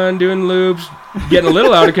fun, doing loops, getting a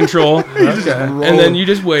little out of control, and then you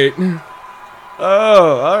just wait.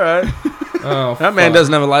 Oh, all right. Oh, That man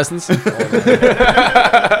doesn't have a license. Hold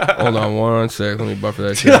on 1 sec. Let me buffer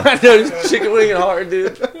that shit. I know, he's chicken winging hard,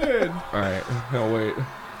 dude. All right. Oh, wait.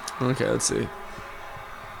 Okay, let's see.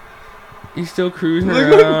 He's still cruising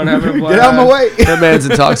around, having a blast. Get out of my way. That man's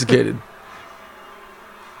intoxicated.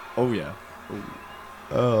 Oh yeah.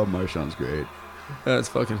 Oh, Marshawn's great. That's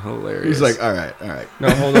fucking hilarious. He's like, all right. No,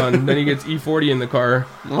 hold on. Then he gets E40 in the car,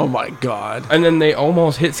 oh my god. and then they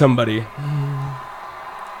almost hit somebody.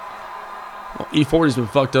 Well, E40's been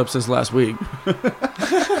fucked up since last week.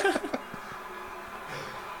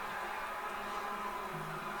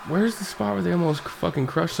 Where's the spot where they almost fucking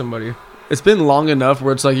crushed somebody? It's been long enough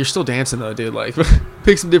where it's like you're still dancing though, dude. Like,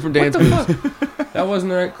 pick some different dance moves. That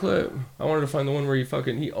wasn't the right clip. I wanted to find the one where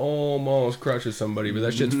he almost crushes somebody, but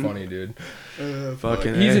that shit's funny, dude.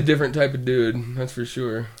 Fucking. He's A. a different type of dude, that's for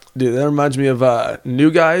sure. Dude, that reminds me of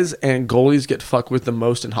new guys and goalies get fucked with the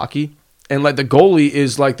most in hockey. And like the goalie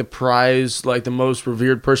is like the prize, like the most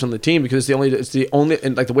revered person on the team because it's the only,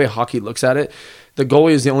 and like the way hockey looks at it, the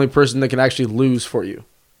goalie is the only person that can actually lose for you.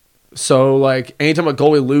 So like anytime a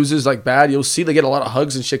goalie loses like bad, you'll see they get a lot of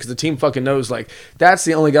hugs and shit because the team fucking knows like that's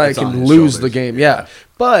the only guy It's that on can his lose the shoulders. game. Yeah.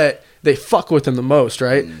 But they fuck with him the most,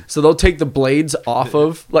 right? So they'll take the blades off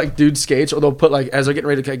of like dude's skates, or they'll put like as they're getting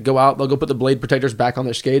ready to go out, they'll go put the blade protectors back on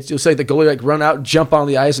their skates. You'll see the goalie like run out, jump on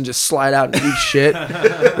the ice, and just slide out and eat shit.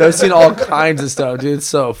 I've seen all kinds of stuff, dude. It's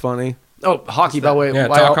so funny. Oh, hockey, by the way. Yeah,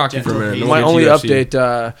 my- talk hockey for a minute. my only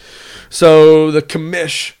update. So the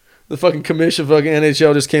commish, the fucking commish of fucking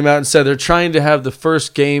NHL just came out and said they're trying to have the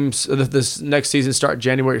first games of this next season start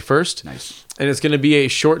January 1st. Nice. And it's going to be a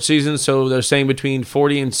short season, so they're saying between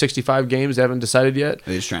 40 and 65 games. They haven't decided yet.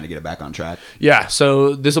 They're just trying to get it back on track. Yeah,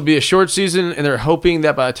 so this will be a short season, and they're hoping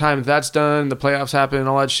that by the time that's done, the playoffs happen and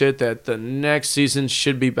all that shit, that the next season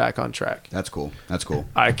should be back on track. That's cool. That's cool.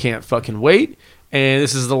 I can't fucking wait. And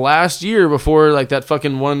this is the last year before like that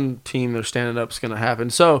fucking one team they're standing up is gonna happen.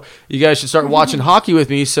 So you guys should start watching hockey with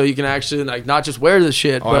me, so you can actually like not just wear the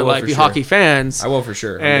shit, Oh, I but will like for be sure. hockey fans. I will for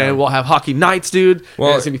sure. And we'll have hockey nights, dude. Well-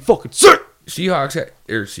 and it's gonna be fucking sick. Seahawks,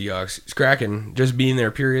 it's Kraken, just being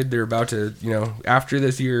there, period. They're about to, after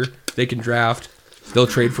this year, they can draft. They'll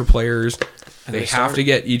trade for players. They they have start- to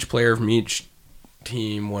get each player from each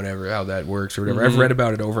team, whatever, how that works or whatever. I've read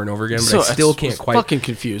about it over and over again, but I still can't quite. fucking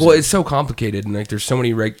confusing. Well, it's so complicated, and like there's so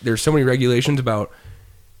many regulations about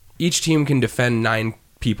each team can defend 9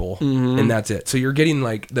 people, and that's it. So you're getting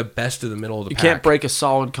like the best of the middle of the you pack. can't break a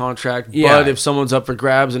solid contract, Yeah. but if someone's up for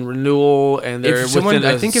grabs and renewal, and they're within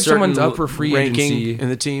I think if someone's up for free ranking agency in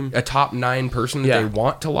the team, a top 9 person that Yeah. they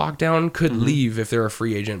want to lock down could leave if they're a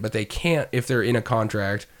free agent, but they can't if they're in a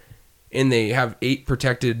contract. And they have 8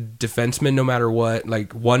 protected defensemen no matter what,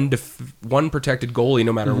 like one protected goalie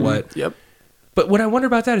no matter what. yep. But what I wonder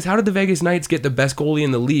about that is how did the Vegas Knights get the best goalie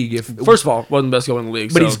in the league? If First of all, wasn't the best goalie in the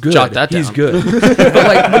league, but so he's good. Jot that down. He's good.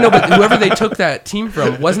 but whoever they took that team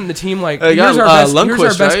from wasn't the team like They here's got our best, Lundqvist,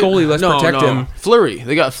 here's our best right? goalie. Let's protect him. Fleury.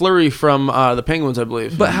 They got Fleury from the Penguins, I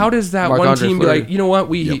believe. But how does that one Marc-Andre team Fleury. be like? You know what?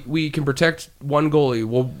 We can protect one goalie.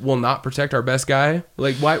 We'll not protect our best guy.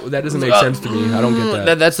 Like why? That doesn't make sense to me. I don't get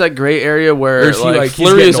that. That's that gray area where Or is he like he's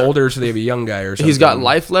Fleury getting is older, so they have a young guy or something? He's got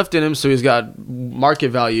life left in him, so he's got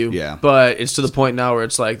market value. Yeah. But it's to the point now where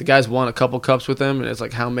it's like the guy's won a couple cups with him, and it's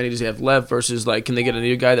like how many does he have left versus like can they get a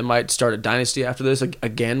new guy that might start a dynasty after this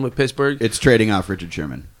again with Pittsburgh? It's trading off Richard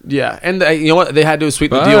Sherman. Yeah, and you know what they had to do is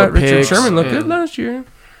sweep the But deal with Richard picks. Sherman looked good and- last year.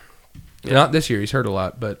 Not this year. He's hurt a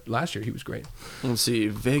lot, but last year he was great. Let's see,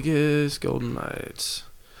 Vegas Golden Knights.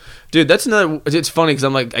 Dude, that's another. It's funny because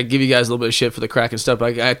I'm like, I give you guys a little bit of shit for the Kraken stuff.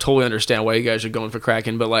 But I totally understand why you guys are going for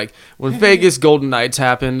Kraken. But like, when Vegas Golden Knights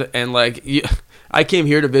happened, and like, I came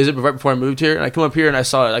here to visit right before I moved here, and I come up here and I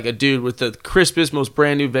saw like a dude with the crispest, most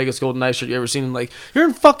brand new Vegas Golden Knights shirt you ever seen. And like, you're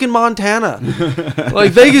in fucking Montana.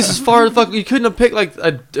 Like Vegas is far the fuck. You couldn't have picked like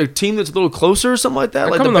a team that's a little closer or something like that.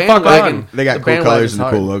 Like, Like come the fuck bandwagon- on. They got the cool bandwagon's colors and a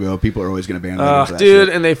hard. cool logo. People are always going to bandwagon for that Dude,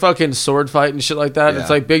 shit. and they fucking sword fight and shit like that. Yeah. It's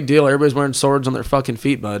like big deal. Everybody's wearing swords on their fucking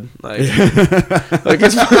feet, bud. Like, like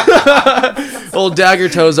it's old dagger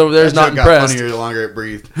toes over there is not That joke impressed. got funnier the longer it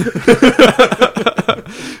breathed.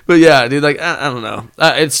 But yeah, dude, like I don't know.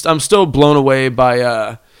 I'm still blown away by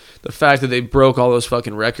the fact that they broke all those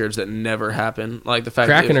fucking records that never happened. Like the fact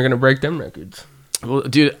Kraken that are gonna break them records. well,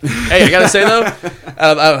 dude. Hey, I gotta say though,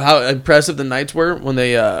 how impressive the Knights were when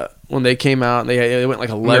they came out. They went like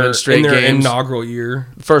 11 straight in their games. inaugural year.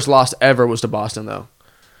 First loss ever was to Boston though.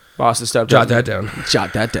 Boston stepped Jot up. that down.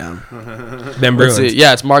 Jot that down. Them Let's Bruins. see.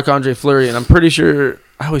 Yeah, it's Marc-Andre Fleury, and I'm pretty sure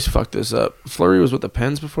I always fuck this up. Fleury was with the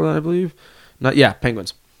Pens before that, I believe.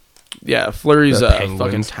 Penguins. Yeah, Fleury's The fucking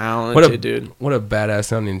Penguins. talented, dude. What a badass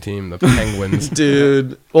sounding team, the Penguins.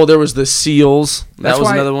 Dude. Well, there was the Seals. That was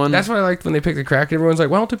another one. That's why I liked when they picked the Kraken. Everyone's like,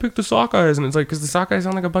 why don't they pick the Sockeyes? And it's like, because the Sockeyes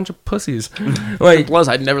sound like a bunch of pussies. Like, Plus,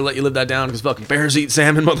 I'd never let you live that down because fucking bears eat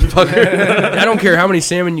salmon, motherfucker. I don't care how many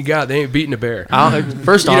salmon you got, they ain't beating a bear.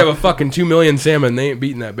 First You have a off, fucking 2 million salmon, they ain't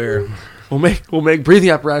beating that bear. we'll make breathing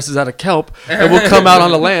apparatuses out of kelp, and we'll come out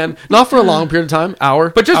on the land, not for a long period of time, hour,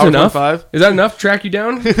 But just hour enough. 25. Is that enough to track you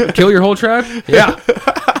down? Kill your whole tribe? Yeah.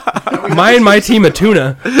 My team of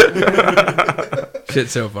tuna.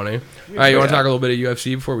 Shit's so funny. All right, you want to talk a little bit of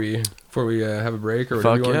UFC before we have a break or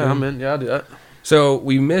whatever Fuck you want yeah, to do? I'm in. Yeah, I'll do that. So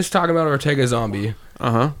we missed talking about Ortega Zombie.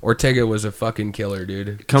 Uh-huh. Ortega was a fucking killer,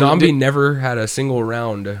 dude. Come- Zombie dude- never had a single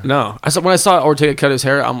round. No. When I saw Ortega cut his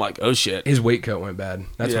hair, I'm like, oh shit. His weight cut went bad.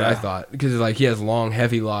 That's what Yeah. I thought, because like he has long,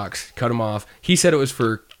 heavy locks. Cut him off. He said it was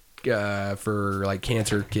for like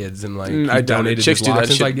cancer kids and like he I doubt it. donated Chicks his do that locks.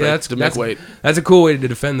 It's shit like, to make that's weight. That's a cool way to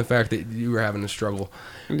defend the fact that you were having a struggle.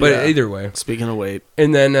 But Yeah. either way. Speaking of weight.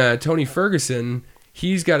 And then Tony Ferguson,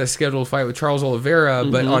 he's got a scheduled fight with Charles Oliveira.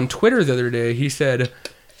 But on Twitter the other day, he said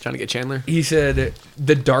Trying to get Chandler?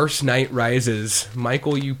 the Dark Knight rises.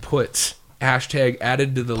 Michael, you puts hashtag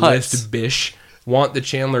added to the Putts. list. Bish want the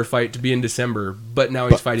Chandler fight to be in December, but now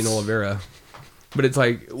he's fighting Oliveira. But it's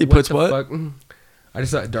like He puts the what? Fuck? I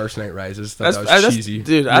just thought Dark Knight rises. Thought that That's- was cheesy,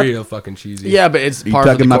 dude, real fucking cheesy. Yeah, but it's you par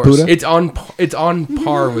for the talking course. Maputo? It's on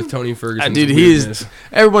par with Tony Ferguson. Dude, he's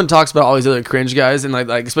everyone talks about all these other cringe guys and like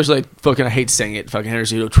especially like fucking I hate saying it, fucking Henry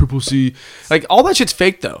Cejudo, Triple C, like all that shit's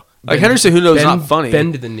fake though. Like Henry Cejudo is not funny.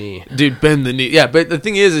 Bend to the knee. Dude, bend the knee. Yeah, but the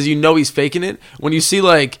thing is you know he's faking it when you see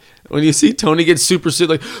Tony get super sick,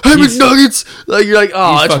 like hey He's- McNuggets, like you're like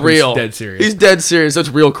oh he's it's fucking real. dead serious. He's dead serious. That's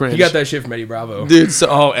real cringe. He got that shit from Eddie Bravo. dude.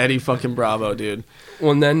 So Eddie fucking Bravo, dude.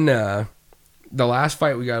 Well, and then the last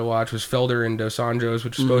fight we got to watch was Felder and Dos Anjos,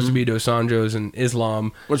 which was supposed to be Dos Anjos and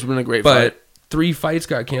Islam. Which would have been a great But fight. 3 fights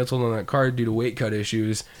got canceled on that card due to weight cut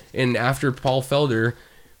issues. And after Paul Felder,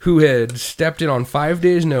 who had stepped in on 5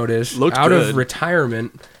 days' notice, Looked out good. of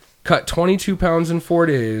retirement, cut 22 pounds in 4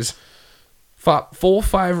 days, fought full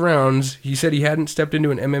 5 rounds. He said he hadn't stepped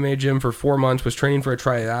into an MMA gym for 4 months, was training for a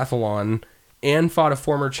triathlon, and fought a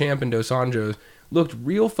former champ in Dos Anjos. Looked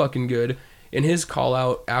real fucking good. In his call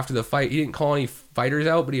out after the fight, he didn't call any fighters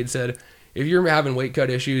out, but he had said, if you're having weight cut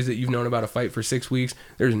issues that you've known about a fight for 6 weeks,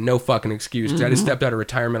 there's no fucking excuse. 'Cause I just stepped out of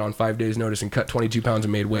retirement on 5 days' notice and cut 22 pounds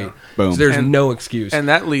and made weight. Boom. So there's And- no excuse. And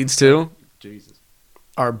that leads to Jesus.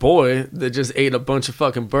 our boy that just ate a bunch of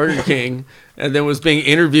fucking Burger King and then was being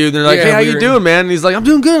interviewed. And they're like, Yeah, hey, how we you were- doing, man? And he's like, I'm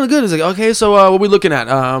doing good, I'm good. He's like, okay, so what are we looking at?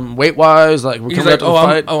 Weight wise, like we're He's coming like, up to the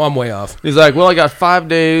fight. I'm way off. He's like, well, I got 5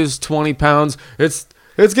 days, 20 pounds.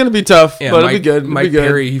 It's gonna be tough, Yeah, but it'll Mike, be good. It'll Mike be good.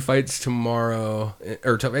 Perry, he fights tomorrow,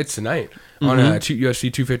 it's tonight on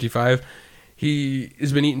UFC 255. He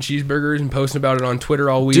has been eating cheeseburgers and posting about it on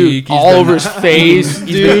Twitter all week. Dude, He's all been- over his face,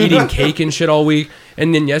 He's been dude. eating cake and shit all week.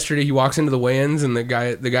 And then yesterday he walks into the weigh-ins and the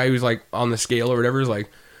guy who's like on the scale or whatever is like,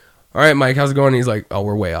 all right, Mike, how's it going? And he's like, oh,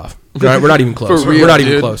 we're way off. We're not even close. For real, we're not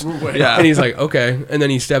even dude. close. Yeah. And he's like, okay. And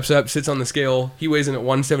then he steps up, sits on the scale. He weighs in at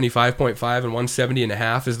 175.5 and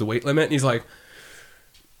 170.5 is the weight limit. And he's like,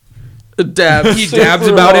 Dabs. he dabs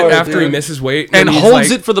Super about it hard, after he dude. misses weight. and he's holds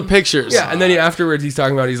like- it for the pictures. Yeah, and then afterwards he's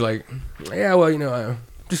talking about, he's like, yeah, well,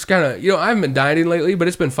 just kind of, I haven't been dieting lately, but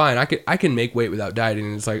it's been fine. I can make weight without dieting.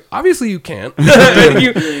 And it's like, obviously you can't.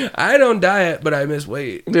 I don't diet, but I miss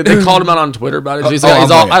weight. Dude, they called him out on Twitter about it. He's Oh, like, I'm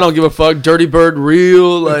like- I don't give a fuck. Dirty Bird,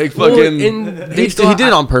 real, like Well, fucking. and he did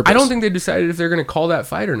it on purpose. I don't think they decided if they're going to call that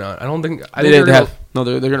fight or not. I don't think. I they think did they're have. No,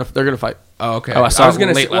 they're gonna fight. Oh, okay. Oh, I saw was it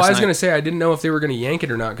gonna late say, well, last I was night. gonna say I didn't know if they were gonna yank it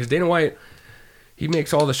or not because Dana White, he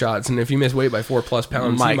makes all the shots, and if you miss weight by 4+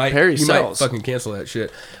 pounds, Mike he might Perry sells. fucking cancel that shit.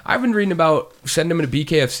 I've been reading about sending him to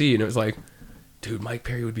BKFC, and it was like, dude, Mike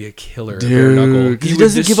Perry would be a killer at bare knuckle. he He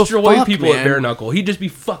doesn't would give a destroy fuck, people man. at bare knuckle. He'd just be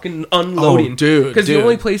fucking unloading, Oh, dude, Because the dude.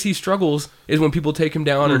 only place he struggles is when people take him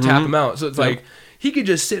down or tap him out. So it's Yep. like. He could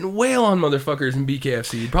just sit and wail on motherfuckers in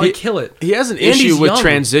BKFC. He'd probably kill it. He has an And issue he's with young.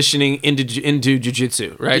 transitioning into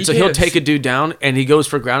jiu-jitsu, right? So he'll BKFC. take a dude down and he goes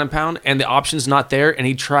for ground and pound and the option's not there and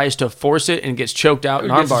he tries to force it and gets choked out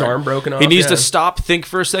and Or gets his armbarred. arm broken He off, needs yeah. to stop, think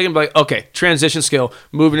for a second, be like, okay, transition skill,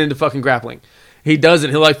 moving into fucking grappling. He doesn't.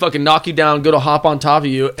 He'll like fucking knock you down, go to hop on top of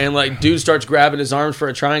you, and like dude starts grabbing his arms for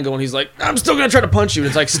a triangle, and he's like, "I'm still gonna try to punch you." And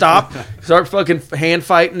it's like, stop, start fucking hand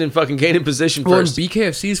fighting and fucking gaining position Well, and first.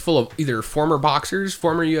 BKFC is full of either former boxers,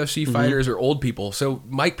 former UFC Mm-hmm. fighters, or old people. So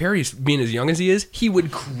Mike Perry, being as young as he is, he would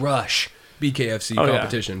crush BKFC Oh, yeah.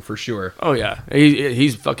 competition for sure. Oh yeah,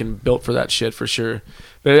 he's fucking built for that shit for sure.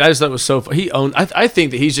 But I just thought it was so. He owned. I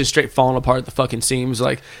think that he's just straight falling apart at the fucking seams.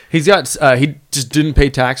 Like he's got. He just didn't pay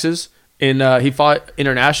taxes. And he fought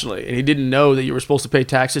internationally, and he didn't know that you were supposed to pay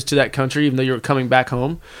taxes to that country, even though you were coming back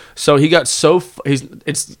home. So he got so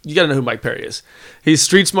you got to know who Mike Perry is. He's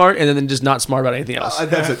street smart, and then just not smart about anything else.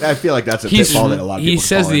 I feel like that's a He's, pitfall that a lot of people he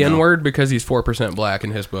says fall the in, though. N-word because he's 4% black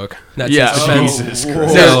in his book. That's Yeah. his defense. Jesus Dude,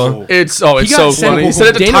 Christ. So- it's He so got sent- funny. He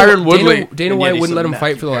said it to Tyron Woodley. Dana And White yet he's wouldn't let some him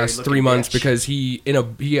fight for the Matthew last Perry 3 months looking because he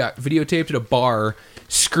got videotaped at a bar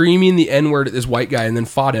screaming the N-word at this white guy and then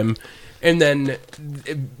fought him. And then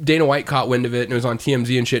Dana White caught wind of it and it was on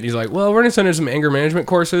TMZ and shit. And he's like, well, we're going to send him some anger management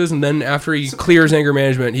courses. And then after he clears anger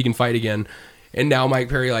management, he can fight again. And now Mike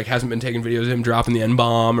Perry like hasn't been taking videos of him dropping the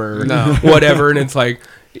N-bomb or whatever. And it's like,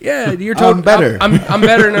 yeah, you're told I'm better. I'm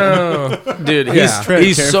better. No. Dude, Yeah.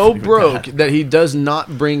 he's so broke that he does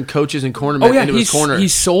not bring coaches and cornermen into his corner. He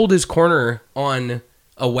sold his corner on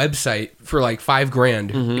a website for like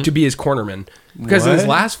 $5,000 to be his cornerman because in his What?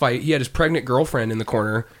 last fight he had his pregnant girlfriend in the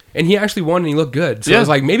corner and he actually won and he looked good. So Yeah. I was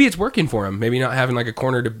like, maybe it's working for him. Maybe not having like a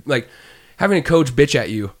corner to like having a coach bitch at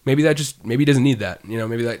you. Maybe he doesn't need that. You know,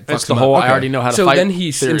 maybe that That's fucks the him whole up. I already know how to so fight then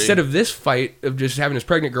theory. instead of this fight of just having his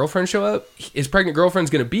pregnant girlfriend show up, his pregnant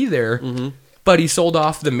girlfriend's going to be there. But he sold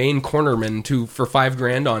off the main cornerman for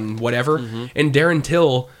 $5,000 on whatever, and Darren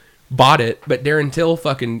Till bought it. But Darren Till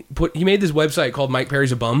he made this website called Mike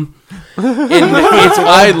Perry's a Bum, and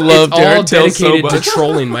I love it's all Darren Till so dedicated to much.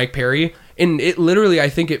 trolling Mike Perry. And it literally, I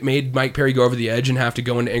think it made Mike Perry go over the edge and have to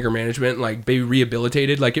go into anger management, and, like, be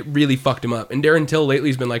rehabilitated. Like, it really fucked him up. And Darren Till lately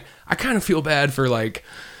has been like, I kind of feel bad for, like,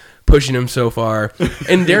 pushing him so far.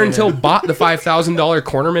 And Darren Till bought the $5,000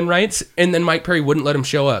 cornerman rights, and then Mike Perry wouldn't let him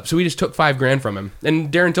show up. So he just took $5,000 from him. And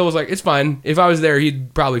Darren Till was like, it's fine. If I was there,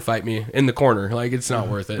 he'd probably fight me in the corner. Like, it's not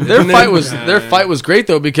worth it. Their And then- fight was great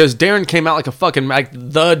though because Darren came out like a fucking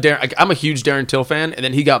the Darren. Like, I'm a huge Darren Till fan, and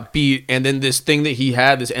then he got beat, and then this thing that he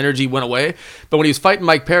had, this energy went away. But when he was fighting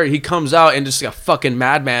Mike Perry, he comes out and just like a fucking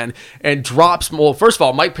madman and drops. Well, first of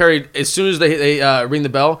all, Mike Perry, as soon as they ring the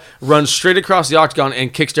bell, runs straight across the octagon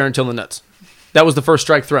and kicks Darren Till in the nuts. That was the first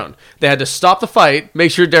strike thrown. They had to stop the fight,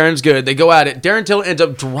 make sure Darren's good. They go at it. Darren Till ends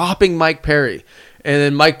up dropping Mike Perry. And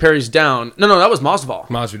then Mike Perry's down. No, that was Masvidal.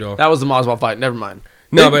 Masvidal. That was the Masvidal fight. Never mind.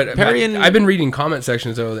 No, Then but Perry and I've been reading comment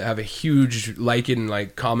sections though that have a huge like and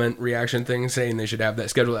like comment reaction thing saying they should have that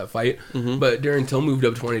schedule that fight. But Darren Till moved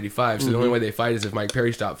up to 185, so the only way they fight is if Mike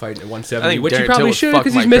Perry stopped fighting at I 170, think which he Darren probably Till would should fuck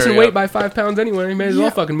because he's Mike missing Perry weight up. by 5 pounds anyway. He may as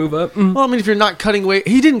well fucking move up. Well, I mean, if you're not cutting weight,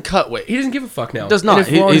 he didn't cut weight. He doesn't give a fuck now. Does not. And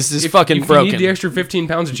if He's just fucking if you broken. need the extra 15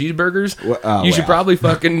 pounds of cheeseburgers, Oh, you should wow. probably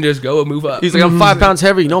fucking just go and move up. He's like, I'm 5 pounds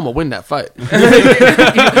heavier. You know I'm gonna win that fight.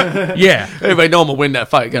 yeah, Everybody know I'm gonna win that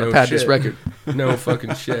fight. Got to No pad this shit. record. no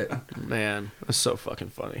fucking shit. Man, that's so fucking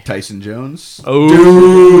funny. Tyson Jones.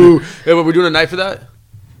 Oh, hey, but we're doing a night for that.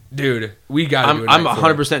 Dude, we got to do I'm it.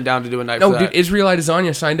 100% down to do a night No, for dude, that. Israel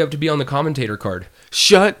Adesanya signed up to be on the commentator card.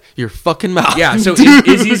 Shut your fucking mouth. Yeah, so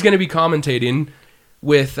Izzy's going to be commentating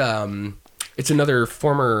with it's another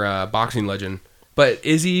former boxing legend, but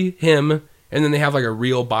Izzy, him, and then they have like a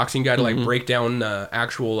real boxing guy to like break down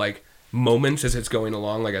actual like moments as it's going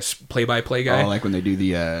along, like a play-by-play guy. Oh, like when they do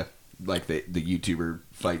the the YouTuber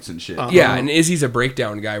fights and shit. Yeah, and Izzy's a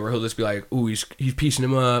breakdown guy where he'll just be like, "Ooh, he's piecing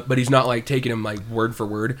him up," but he's not like taking him like word for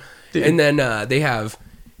word. And then they have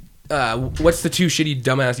what's the two shitty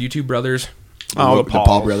dumbass YouTube brothers? Oh, the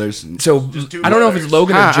Paul brothers. So I don't know if it's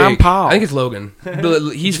Logan or Hi, I'm Jake. Paul. I think it's Logan.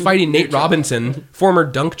 But he's fighting Nate Robinson, former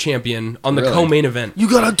dunk champion, on the Really? co-main event. You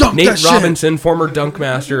gotta dunk Nate that shit. Robinson, former dunk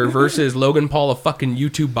master, versus Logan Paul, a fucking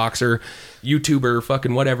YouTube boxer, YouTuber,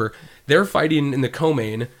 fucking whatever. They're fighting in the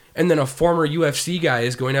co-main, and then a former UFC guy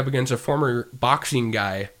is going up against a former boxing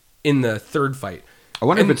guy in the third fight. I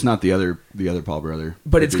wonder And- if it's not the other Paul brother.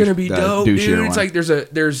 But The it's gonna be the dope, douche dude. ear It's one. like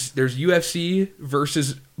there's UFC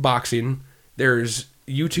versus boxing. There's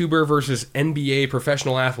YouTuber versus NBA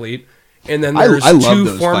professional athlete. And then there's I love two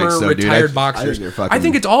those former fights, though, dude. retired I think boxers. they're I fucking-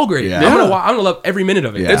 think it's all great. Yeah. I'm gonna love every minute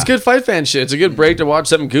of it. Yeah. It's good fight fan shit. It's a good break to watch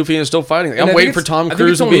something goofy and still fighting. And I I'm think waiting for it's- Tom I think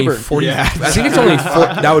Cruise it's and only Bieber. 40 Yeah. I think it's only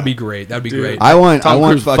that would be great. That would be great. I want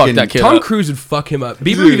Cruise fucked fucking that kid Tom up. Cruise would fuck him up.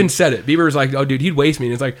 Bieber even said it. Bieber was like, "Oh, dude, he'd waste me."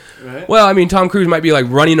 And it's like, well, I mean, Tom Cruise might be like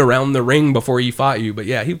running around the ring before he fought you, but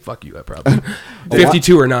yeah, he'd fuck you up probably.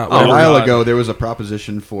 52 or not. A whatever. while ago, there was a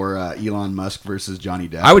proposition for Elon Musk versus Johnny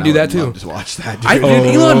Depp. I would do and that, too. love to watch that. Dude,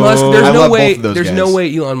 Dude. Elon Musk. There's I no love way. both of those There's guys. no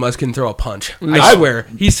way Elon Musk can throw a punch. I swear,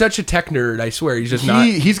 he's such a tech nerd. I swear, he's just not.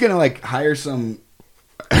 He's gonna like hire some.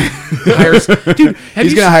 Dude,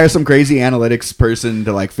 He's gonna hire some crazy analytics person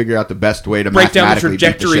to like figure out the best way to Break down the mathematically beat the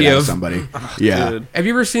trajectory shit out of- somebody. Yeah, Dude. Have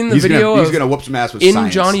you ever seen the he's video gonna, he's of gonna whoop some ass with in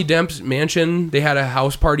science. Johnny Depp's mansion? They had a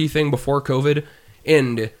house party thing before COVID,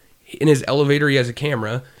 and in his elevator he has a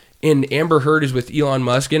camera, and Amber Heard is with Elon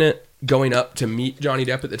Musk in it, going up to meet Johnny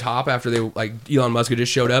Depp at the top after they like Elon Musk had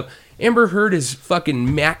just showed up. Amber Heard is fucking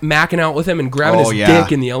macking out with him and grabbing Oh, his yeah.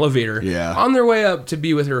 dick in the elevator. Yeah. On their way up to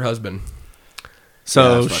be with her husband.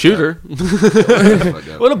 So that's fucked shoot her. Fucked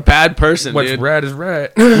up. What a bad person, What's dude. right is right.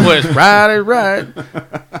 What's right is right.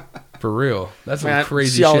 For real. That's some Man,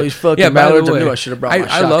 crazy see all shit. these fucking by the mallards, I way, knew I should've brought my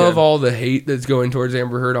I love shotgun. all the hate that's going towards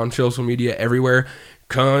Amber Heard on social media everywhere.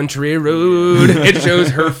 Country road. It shows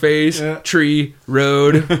her face. Tree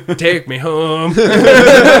road. Take me home.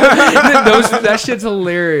 That shit's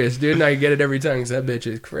hilarious, dude. And I get it every time because that bitch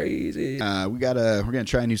is crazy. We're gonna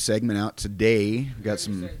try a new segment out today. We got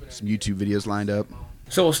some YouTube videos lined up.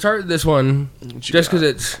 So we'll start this one just because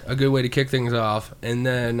it's a good way to kick things off, and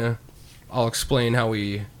then I'll explain how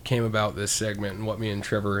we came about this segment and what me and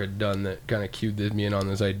Trevor had done that kind of cued me in on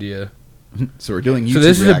this idea. So we're doing YouTube. So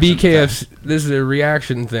this is a reaction BKFC. This is a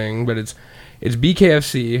reaction thing, but it's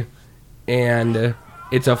BKFC, and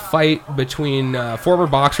it's a fight between a former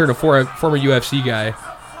boxer and a former UFC guy.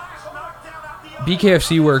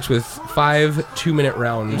 BKFC works with 5 2-minute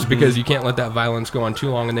rounds because you can't let that violence go on too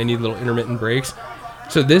long, and they need little intermittent breaks.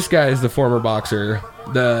 So this guy is the former boxer.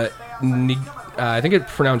 I think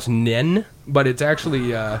it's pronounced Nen, but it's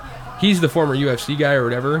actually he's the former UFC guy or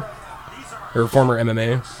whatever, or former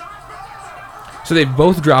MMA. So they've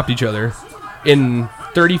both dropped each other. In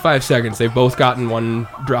 35 seconds, they've both gotten one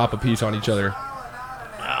drop apiece on each other.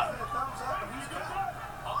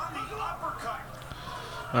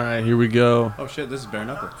 All right, here we go. Oh shit, this is bare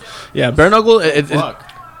knuckle. Yeah, bare knuckle. Fuck.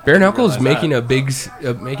 Bare Knuckle's realize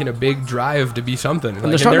making a big drive to be something. Like,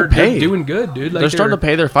 they're starting to pay. They're doing good, dude. Like, They're starting to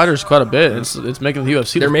pay their fighters quite a bit. It's making the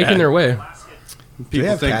UFC. They're look making bad. their way. Do they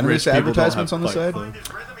have think cannabis rich people don't advertisements have on the Fight side? Club.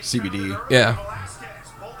 CBD. Yeah.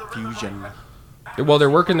 Fusion. Well, they're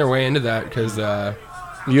working their way into that because,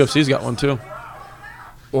 UFC's got one too.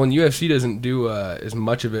 well, and UFC doesn't do as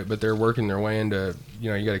much of it, but they're working their way into. You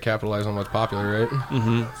got to capitalize on what's popular,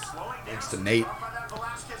 right? Thanks to Nate.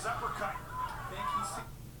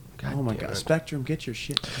 God Oh my damn god, it. Spectrum, get your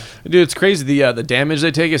shit. Dude, it's crazy the damage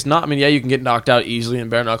they take. It's not. I mean, yeah, you can get knocked out easily in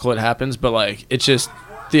bare knuckle. It happens, but like, it's just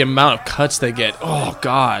the amount of cuts they get. Oh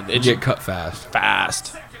god, They it's get cut fast.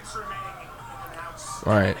 fast.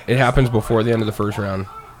 All right, it happens before the end of the first round.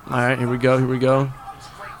 All right, here we go. Here we go.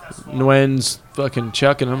 Nguyen's fucking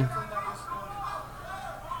chucking him.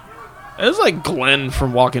 It's like Glenn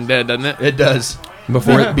from Walking Dead, doesn't it? It does.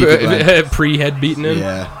 Before Beat the line. pre-head beating him.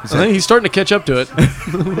 Yeah. I think he's starting to catch up to it.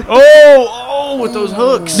 oh, with those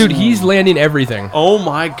hooks. Dude, he's landing everything. Oh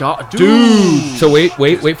my god, dude. So wait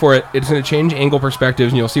for it. It's going to change angle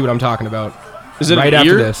perspectives, and you'll see what I'm talking about. Is it right an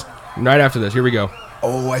after ear? this? Right after this. Here we go.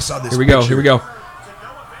 Oh, I saw this. Here we go. picture. Here we go.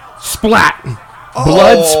 Splat.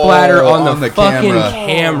 Blood splatter on on the the fucking camera.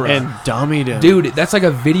 camera. And dummied him. Dude, that's like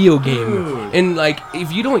a video game. And like,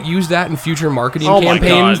 if you don't use that in future marketing Oh my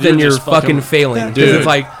campaigns, God, then you're you're just fucking- fucking failing. Because Dude. it's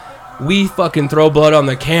like, we fucking throw blood on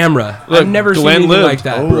the camera. Look, I've never seen Glenn anything lived. like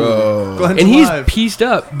that. Bro. Glenn's And he's alive. pieced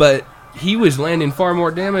up, but he was landing far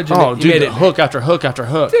more damage. And Oh, he dude, made the it hook after hook after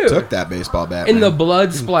hook. Dude. Took that baseball bat. in the man.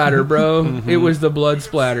 blood splatter, bro. Mm-hmm. It was the blood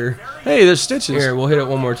splatter. Hey, there's stitches. Here, we'll hit it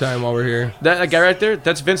one more time while we're here. That guy right there,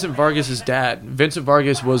 that's Vincent Vargas' dad. Vincent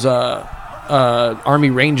Vargas was a Army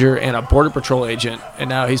Ranger and a Border Patrol agent, and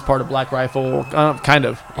now he's part of Black Rifle, kind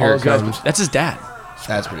of. Here All it those guys. comes. That's his dad.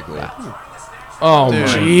 That's pretty cool. Oh Dude.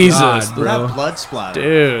 my Jesus, God, bro. bro. That blood splatter.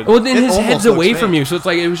 Dude. Well, then It his almost head's looks away from fake. you, so it's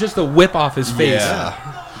like it was just a whip off his face.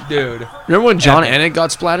 Yeah. Dude. Remember when John Anik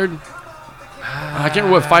got splattered? I can't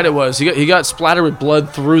remember what fight it was. He got splattered with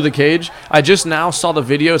blood through the cage. I just now saw the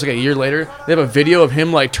video. It's like a year later. They have a video of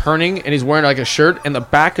him like turning, and he's wearing like a shirt, and the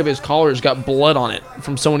back of his collar's got blood on it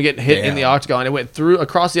from someone getting hit in the Damn. octagon. It went through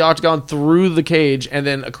across the octagon, through the cage, and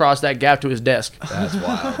then across that gap to his desk. That's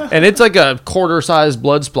wild. And it's like a quarter-sized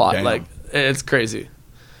blood spot. Damn. Like, it's crazy.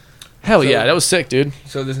 Hell So- yeah, that was sick, dude.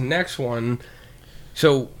 So this next one,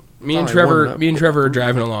 so me and Thought I warmed Trevor up. are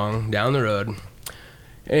driving along down the road,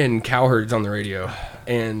 and Cowherd's on the radio,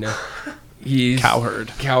 and he's Cowherd.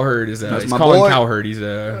 Cowherd is That's he's my Colin boy. Cowherd. He's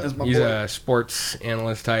That's my he's boy. a sports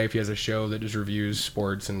analyst type. He has a show that just reviews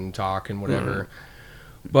sports and talk and whatever.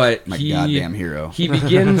 But My he goddamn hero. he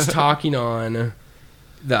begins talking on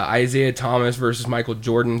the Isaiah Thomas versus Michael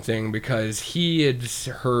Jordan thing because he had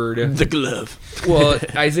heard The glove. well,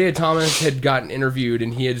 Isaiah Thomas had gotten interviewed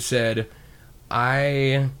and he had said,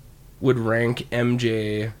 I would rank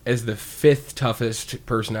MJ as the 5th toughest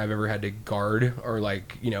person I've ever had to guard or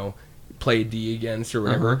like, play D against or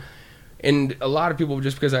whatever. And a lot of people,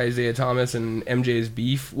 just because Isaiah Thomas and MJ's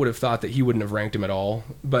beef, would have thought that he wouldn't have ranked him at all,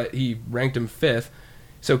 but he ranked him 5th.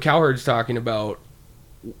 So Cowherd's talking about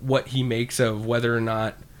what he makes of whether or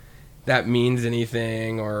not that means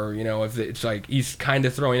anything, or if it's like he's kind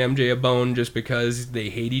of throwing MJ a bone just because they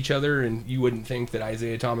hate each other, and you wouldn't think that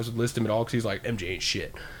Isaiah Thomas would list him at all because he's like, MJ ain't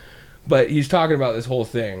shit. But he's talking about this whole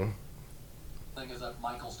thing. Is that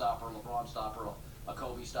Michael stopper, LeBron stopper, a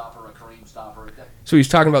Kobe stopper, a Kareem stopper. So he's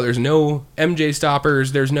talking about there's no MJ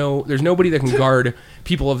stoppers, there's nobody that can guard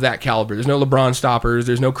people of that caliber. There's no LeBron stoppers,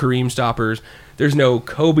 there's no Kareem stoppers, there's no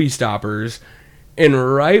Kobe stoppers.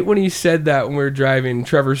 And right when he said that, when we were driving,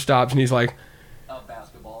 Trevor stops and he's like,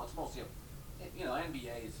 basketball, it's mostly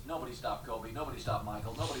NBA's. Nobody stopped Kobe, nobody stopped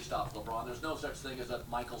Michael, nobody stopped LeBron. There's no such thing as a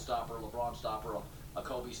Michael stopper, LeBron stopper, a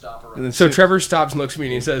Kobe stopper. So Trevor stops and looks at me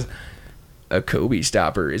and he says, a Kobe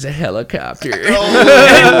stopper is a helicopter. And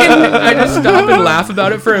I just stop and laugh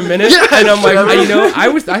about it for a minute, and I'm like,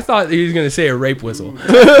 I thought he was gonna say a rape whistle,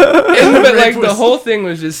 but like the whole thing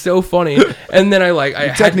was just so funny. And then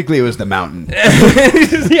technically it was the mountain.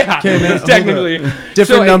 Yeah, technically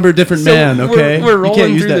different number, different man. Okay, we're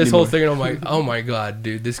rolling through this whole thing, and I'm like, oh my god,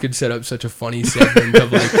 dude, this could set up such a funny segment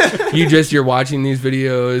of like you're watching these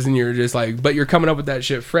videos and you're just like, but you're coming up with that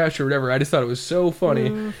shit fresh or whatever. I just thought it was so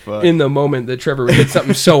funny in the moment that Trevor would hit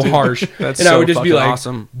something so harsh, and I would just be like,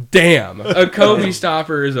 awesome. Damn, a Kobe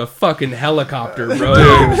stopper is a fucking helicopter,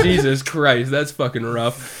 bro. Jesus Christ, that's fucking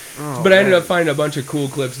rough. But I ended up finding a bunch of cool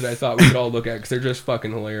clips that I thought we could all look at because they're just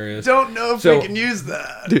fucking hilarious. Don't know if we can use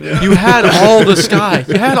that. Dude, you had all the sky.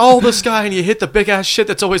 You had all the sky, and you hit the big ass shit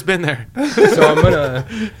that's always been there. So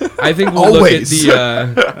I think we'll look at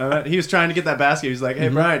the. He was trying to get that basket. He was like, "Hey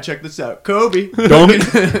Brian, check this out, Kobe."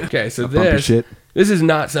 Okay, so this is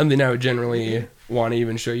not something I would generally want to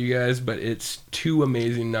even show you guys, but it's too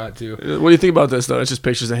amazing not to. What do you think about this though? It's just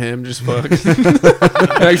pictures of him, just fuck.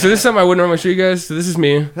 Like, so this is something I wouldn't normally show you guys. So this is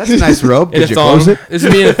me. That's a nice robe. In Did a you thong. close it? This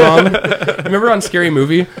is me in a thong. Remember on Scary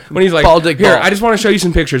Movie when he's like, Ball dick "Here, ball." I just want to show you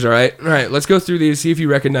some pictures. All right, let's go through these. See if you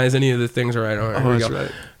recognize any of the things. All right, here we go.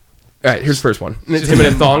 Right. All right, here's the first one. And it's him in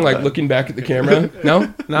a thong, like looking back at the camera.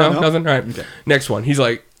 No, nothing. All right. Okay. Next one. He's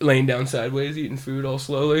like laying down sideways, eating food all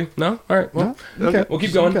slowly. No, all right. Well, okay. We'll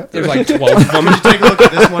keep going. Okay. There's like 12 of them. Did you take a look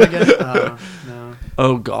at this one again? No.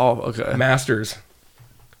 Oh, golf. Okay. Masters.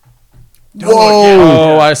 Whoa!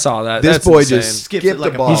 Oh, I saw that. This That's boy insane. just Skips skipped it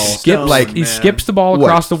like the a ball. ball. He skips the ball What,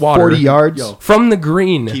 across the water. 40 yards? Yo. From the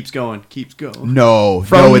green. Keeps going. No,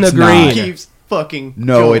 From no, the it's green. not. Keeps fucking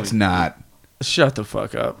No, going. it's not. Shut the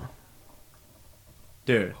fuck up.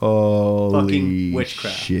 Dude. Holy Fucking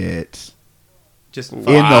witchcraft. shit. Just In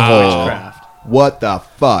the hole. witchcraft. What the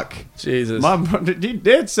fuck? Jesus. My brother, he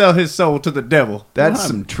did sell his soul to the devil. That's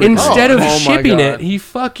some trick. Instead of Oh my shipping God. it, he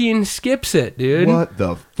fucking skips it, dude. What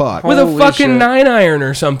the fuck? With a Holy fucking shit. 9-iron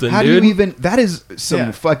or something, How dude. do you even? That is some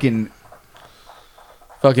Yeah. fucking.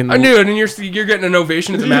 Fucking. Dude, and you're getting an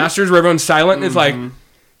ovation at the Masters where everyone's silent and it's like,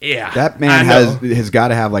 yeah. That I man know. has got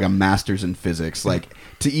to have like a master's in physics, like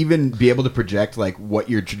to even be able to project like what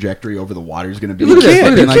your trajectory over the water is going to be. Look at this. Look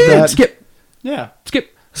Something at like this. that. Skip. Yeah.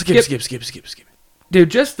 Skip. Skip. Dude,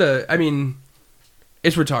 just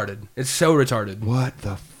it's retarded. It's so retarded. What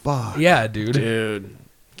the fuck? Yeah, dude. Dude.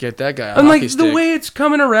 Get that guy on And like hockey the stick. way it's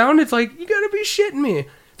coming around, it's like, you gotta be shitting me.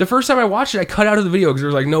 The first time I watched it, I cut out of the video because there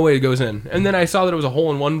was like no way it goes in. And then I saw that it was a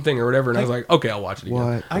hole-in-one thing or whatever, and I was like, okay, I'll watch it again.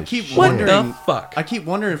 What? I keep What wondering. the fuck? I keep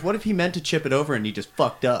wondering what if he meant to chip it over and he just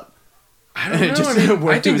fucked up. I don't know. Just I mean, I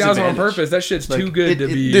worked to think his that was on advantage. purpose. That shit's too Like, good to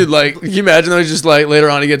be. Dude, like, can you imagine though? He's just like later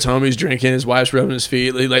on, he gets home, he's drinking, his wife's rubbing his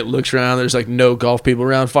feet. He like looks around, there's like no golf people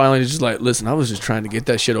around. Finally, he's just like, listen, I was just trying to get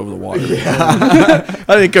that shit over the water. I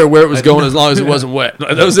didn't care where it was going as long as it wasn't wet.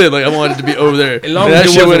 Like, that was it. Like I wanted it to be over there. As long And as that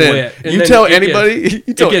it shit wasn't went in. wet. And You then tell it anybody, gets-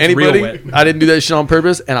 you tell it gets real anybody, wet. I didn't do that shit on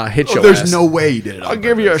purpose, and I hit your There's ass. no way you did it. I'll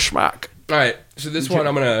give you a schmack. All right, so this one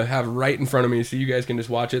I'm gonna have right in front of me, so you guys can just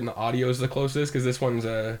watch it, and the audio is the closest because this one's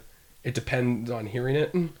it depends on hearing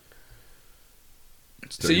it.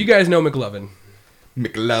 So you guys know McLovin.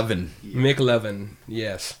 McLovin. McLovin,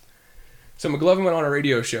 yes. So McLovin went on a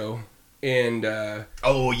radio show, and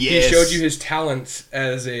Oh he yes. showed you his talents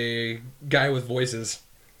as a guy with voices.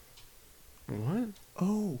 What?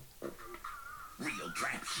 Oh. Real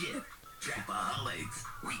trap shit. Trapaholics.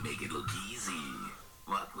 We make it look easy.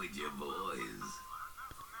 Walk with your boys.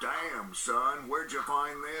 Damn, son, where'd you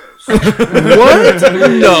find this? What?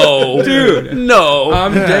 No, Dude. No.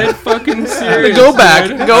 I'm dead fucking serious. Go back.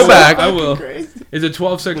 dude. Go back. I will. It's a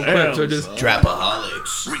 12-second clip, so just...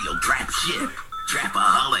 Trapaholics. Real trap shit.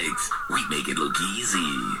 Trapaholics, we make it look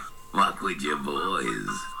easy. Walk with your boys.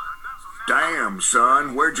 Damn,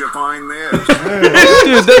 son, where'd you find this?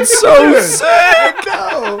 Dude, that's so sick.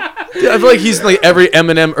 Dude, I feel like he's in like every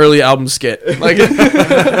Eminem early album skit. Like,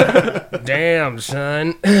 Damn,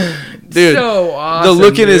 son. dude, So awesome, the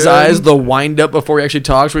look in his dude. eyes, the wind up before he actually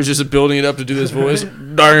talks, where he's just building it up to do this voice.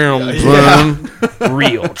 Damn, son.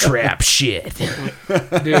 Real trap shit.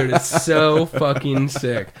 Dude, it's so fucking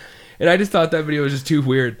sick. And I just thought that video was just too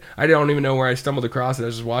weird. I don't even know where I stumbled across it. I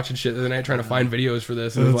was just watching shit the other night trying to find videos for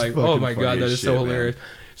this. And I was That's like, oh fucking my funny God, that as is so shit, man. hilarious.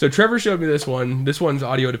 So Trevor showed me this one. This one's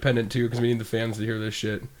audio dependent too because we need the fans to hear this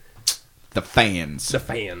shit. The fans. The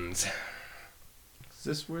fans. Is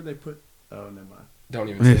this where they put? Oh, never mind. Don't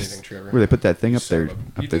even say anything, Trevor. Where they put that thing up there. You Up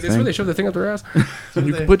think their that's where they thing. shove the thing up their ass?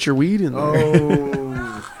 You can put your weed in there.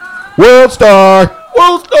 Oh, World Star.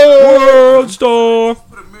 World Star. World Star.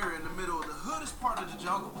 Put a mirror in the middle of the hoodest part of the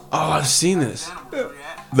jungle. Oh, I've seen this. Animals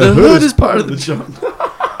react. The hood is part of the jungle.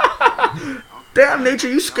 Damn, nature,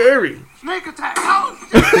 you scary. Snake attack. Oh,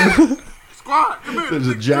 squad, come here. There's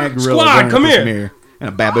a giant gorilla Squad, running come up this here. mirror. And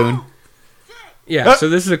a baboon. Yeah, so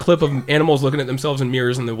this is a clip of animals looking at themselves in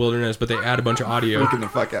mirrors in the wilderness, but they add a bunch of audio. Freaking the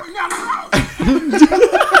fuck out. I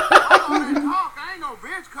ain't no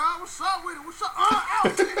bitch, cuz. What's up with it? What's up?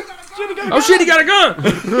 Shit, you gotta go. Oh shit, he got a gun!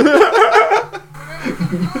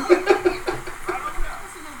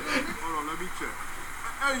 Hold on, let me check.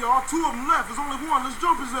 Hey, y'all, 2 of them left. There's only one. Let's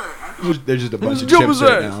jump his ass. There's just a bunch of jump chips his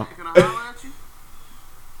right ass. now. Can I holler at you?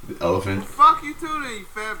 Elephant. Fuck you too, then, you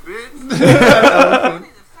fat bitch.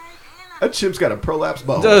 That chip's got a prolapse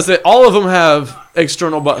butthole. Does it? All of them have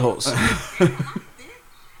external buttholes.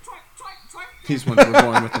 these ones were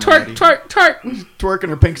born with the Twerk, natty. twerk, twerk! Twerking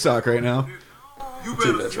her pink sock right now. You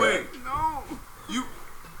better swing. No. You. What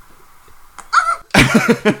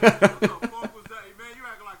the fuck was that? Man, you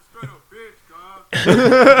acting like a straight up bitch, cuz.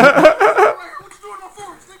 What you doing on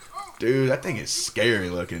floor? Oh. Dude, that thing is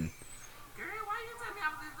scary looking. Girl,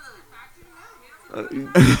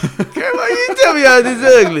 why you tell me how this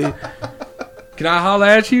ugly? Can I holler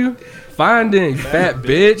at you? Finding, fat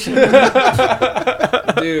bitch.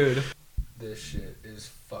 Dude. This shit is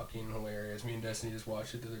fucking hilarious. Me and Destiny just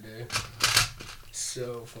watched it the other day.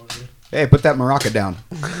 So funny. Hey, put that maraca down.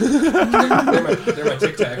 They're my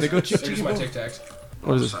Tic Tacs. They're just my Tic Tacs.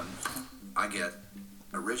 What is this? All of a sudden, I get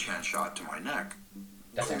a rich hand shot to my neck.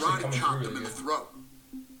 That's actually Karate coming chopped through him really in the good. throat.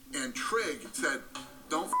 And Trig said,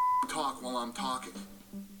 don't talk while I'm talking.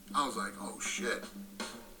 I was like, oh shit.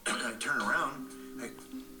 And I turn around, hey,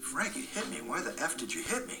 Frank, you hit me. Why the F did you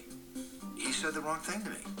hit me? He said the wrong thing to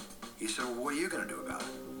me. He said, well, what are you going to do about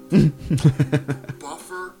it?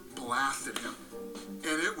 Buffer blasted him.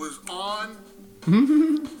 And it was on.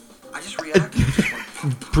 I just reacted. Just went,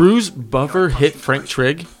 pop, pop. Bruce Buffer hit Frank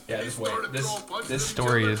Trigg. Yeah, this way. Started throwing punches This at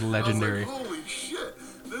story each is other. I was legendary. like, holy shit.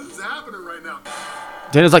 This is happening right now.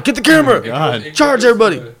 Dana's like, get the camera. It Charge goes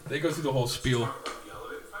everybody. through They go through the whole spiel.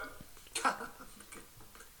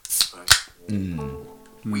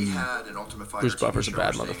 We had an Ultimate Fighter Bruce Buffer's a TV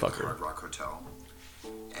bad show staying at the motherfucker. Hard Rock Hotel,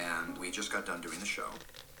 and we just got done doing the show.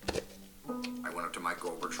 I went up to Mike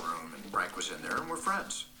Goldberg's room, and Frank was in there, and we're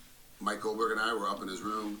friends. Mike Goldberg and I were up in his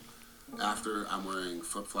room. After I'm wearing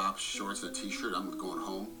flip-flops, shorts, and a t-shirt. I'm going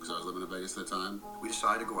home because I was living in Vegas at the time. We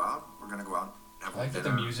decided to go out. We're going to go out and have I like that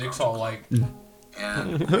dinner. the music's all like.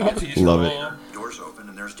 And we get to his Love room, doors open,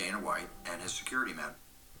 and there's Dana White and his security man.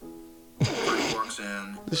 Frank walks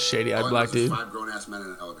in. This shady-eyed All I black know is dude. 5 grown-ass men in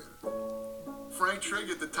an elevator. Frank Trigg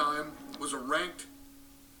at the time was a ranked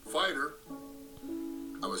fighter.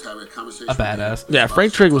 I was having a conversation. A badass. Yeah,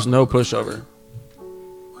 Frank Trigg was no pushover.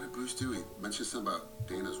 What did Bruce do? He mentioned something about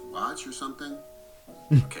Dana's watch or something.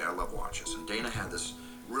 Okay, I love watches. And Dana had this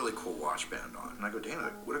really cool watch band on. And I go,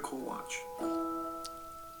 Dana, what a cool watch.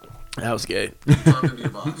 That was gay. Talking to your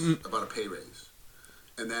boss about a pay raise.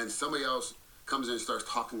 And then somebody else comes in and starts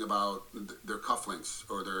talking about their cufflinks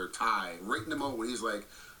or their tie right in the moment when he's like,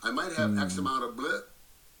 I might have X amount of blip.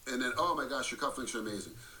 And then, oh my gosh, your cufflinks are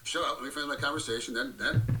amazing. Shut up, let me finish my conversation, then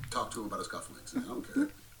talk to him about his cufflinks. I don't care.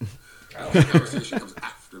 The conversation comes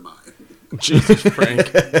after mine. Jesus,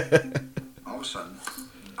 Frank. All of a sudden,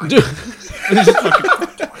 Dude.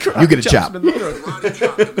 You get a chop. Karate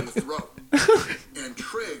chopped him in the throat. And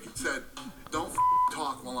Trigg said, don't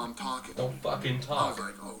talk while I'm talking. Don't fucking I was talk.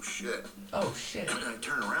 like, oh shit. Oh shit. and I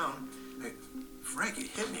turn around. Hey, Frank, you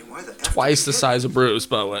hit me. Why the F Twice did the you hit size me? of Bruce,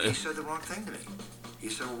 by the He way. said the wrong thing to me. He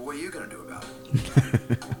said, well, what are you going to do about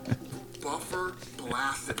it? Buffer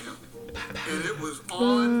blasted him. And it was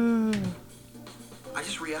on. I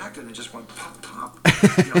just reacted and just went pop, pop.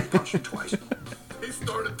 Punched him twice. He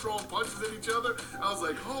started throwing punches at each other. I was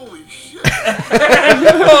like, holy shit.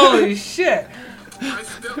 Holy shit! I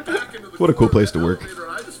stepped back into the What a cool corner place of the to work. elevator,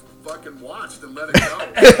 and I just fucking watched and let it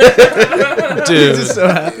go. Dude. Just so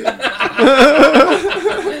happy.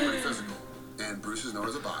 Pretty physical. And Bruce is known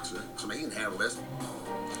as a boxer, so he can handle this.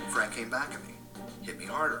 Frank came back at me, hit me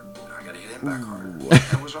harder. I got to hit him back harder.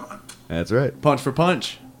 That was on. That's right. Punch for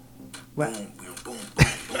punch. Boom, boom, boom, boom.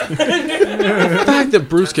 The fact that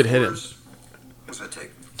Bruce could hit him. What does that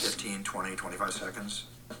take? 15, 20, 25 seconds?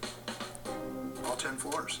 All 10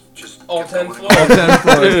 floors. Just All kept 10 going. floors. All 10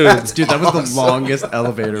 floors. Dude, that was the longest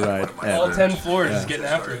elevator ride All ever. 10 floors, Yeah. just getting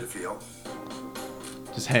after Started it. to feel.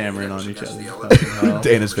 Just hammering on each Against other. the elevator. Fucking hell.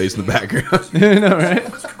 Dana's face in the background. I know, right?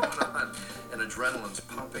 What's going on? And adrenaline's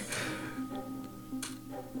pumping.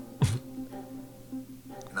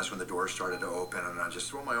 And that's when the doors started to open, and I just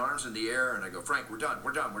throw my arms in the air, and I go, Frank, we're done,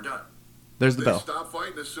 we're done, we're done. There's the They bell. stopped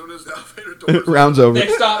fighting as soon as the elevator doors Round's over. They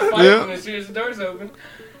stop fighting as soon as the doors open.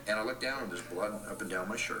 And I look down, and there's blood up and down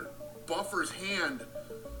my shirt. Buffer's hand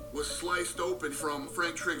was sliced open from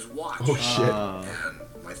Frank Trigg's watch. Oh shit.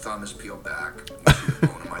 And my thumb is peeled back. You see the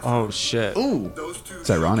bone in my thumb. Oh shit. Ooh. Those two It's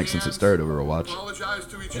ironic since it started over a watch. apologized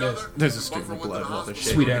to each It other. is. There's a Buffer stupid went to blood the while they're hospital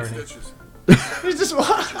shaking. Sweet with irony. stitches. He's just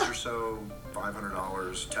watching. Stitches or so,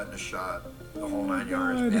 $500, tetanus shot, the whole 9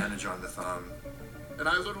 yards, bandage on the thumb. And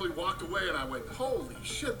I literally walked away and I went, holy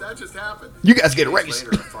shit, that just happened. You guys get Days erased.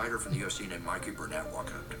 later, a fighter from the UFC named Mikey Burnett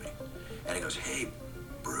walking up to me. And he goes, hey,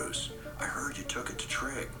 Bruce, I heard you took it to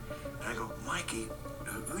Trigg. And I go, Mikey,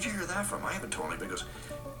 who'd you hear that from? I haven't told anybody. He goes,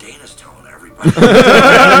 Dana's telling everybody.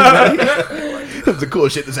 That's the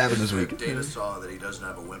coolest shit that's happened this week. Dana saw that he doesn't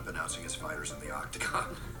have a wimp announcing his fighters in the octagon.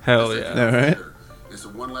 Hell yeah. All right. It's the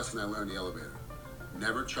one lesson I learned in the elevator.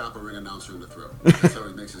 Never chop a ring announcer in the throat. That's how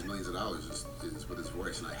he makes his millions of dollars is with his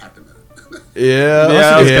voice, and I hacked him at it. Yeah.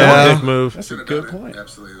 Yeah, yeah. dick move. That's a Should've good done it. point.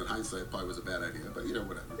 Absolutely. In hindsight, probably was a bad idea, but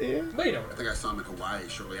whatever. Wait a I think I saw him in Hawaii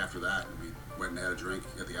shortly after that, and we went and had a drink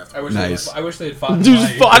at the after. I wish, Nice. I wish they had fought. Dude,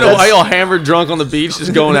 just fought I all hammered drunk on the beach,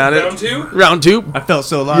 just going at it. Round two? Round two. I felt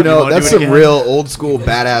so loud. You know, wanna that's do it some again? real old school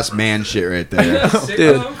badass man shit right there. Dude.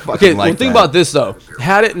 Sicko. Okay, like well, think that. about this, though.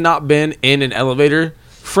 Had it not been in an elevator,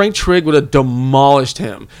 Frank Trigg would have demolished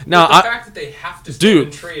him. Now, the fact that they have to Dude.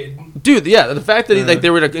 and trade. Dude, yeah, the fact that they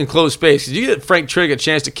were in a enclosed space, 'cause you get Frank Trigg a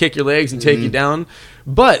chance to kick your legs and take you down.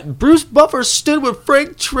 But Bruce Buffer stood with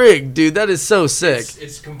Frank Trigg, dude. That is so sick.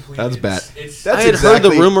 It's complete. That's it's, bad. It's, That's I had heard the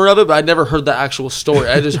exactly- rumor of it, but I'd never heard the actual story.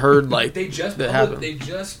 I just heard like they just that published, happened. they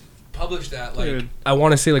just published that like Dude. I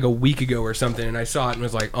want to say like a week ago or something, and I saw it and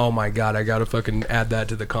was like, oh my god, I gotta fucking add that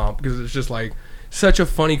to the comp because it's just like such a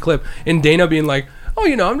funny clip. And Dana being like, oh,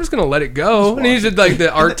 I'm just gonna let it go, and he's just like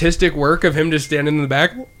the artistic work of him just standing in the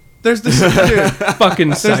back, There's the dude, fucking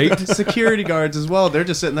there's psyched. the security guards as well. They're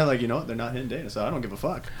just sitting there like, you know what? They're not hitting Dana, so I don't give a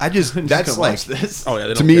fuck. I just I'm that's gonna like watch this. Oh yeah,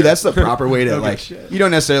 they to don't me care. that's the proper way to Don't give like. a shit. You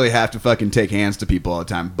don't necessarily have to fucking take hands to people all the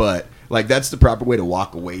time, but like that's the proper way to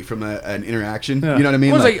walk away from an interaction. Yeah. You know what I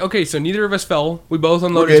mean? I was like, okay, so neither of us fell. We both We're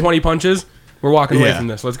unloaded good. 20 punches. We're walking away Yeah. from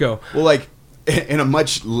this. Let's go. well, like in a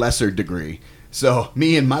much lesser degree. So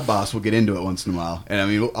me and my boss will get into it once in a while, and I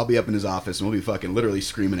mean I'll be up in his office and we'll be fucking literally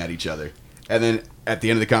screaming at each other, and then at the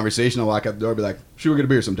end of the conversation I'll walk out the door and be like, "Should we get a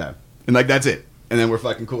beer sometime?" And like that's it, and then we're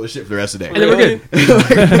fucking cool as shit for the rest of the day. And then we're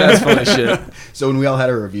good. That's funny shit. So when we all had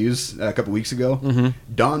our reviews a couple weeks ago,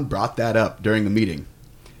 Don brought that up during the meeting,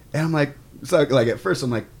 and I'm like, so like at first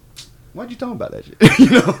I'm like, why'd you tell him about that shit? You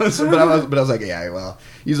know, so, but I was like, yeah, well,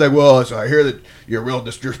 he's like, well, so I hear that you're real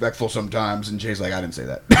disrespectful sometimes, and Jay's like, I didn't say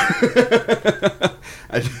that.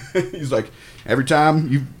 He's like, every time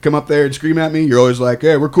you come up there and scream at me, you're always like,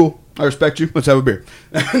 hey, we're cool. I respect you. Let's have a beer.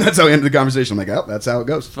 And that's how we ended the conversation. I'm like, oh, that's how it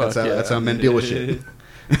goes. Fuck That's how men deal with shit.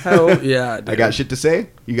 Hell yeah, dude. I got shit to say.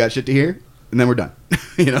 You got shit to hear. And then we're done.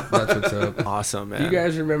 You know? That's what's up. awesome, Do man. you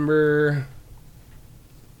guys remember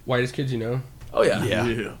Whitest Kids You Know? Oh yeah,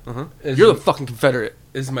 Yeah. Uh-huh. Is- You're the fucking Confederate.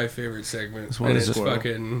 is my favorite segment. one And is it's a-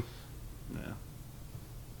 fucking.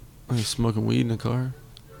 Are you smoking weed in the car?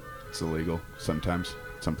 It's illegal sometimes,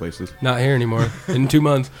 some places. Not here anymore. In 2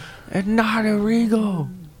 months. It's not illegal.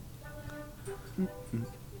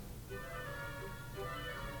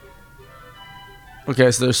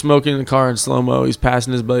 Okay, so they're smoking in the car in slow mo. He's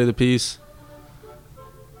passing his buddy the piece.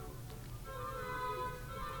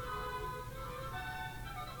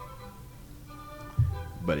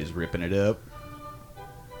 But he's ripping it up.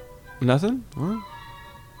 Nothing? What?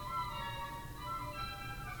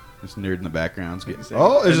 This nerd in the background's getting. Exactly.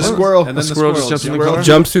 Oh, there's a And then- squirrel. and then A the squirrel just jumps in the car?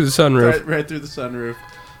 Jumps through the sunroof. right through the sunroof.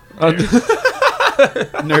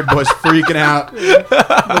 Nerd boy's freaking out.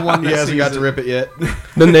 The one He that hasn't got sees to it. rip it yet.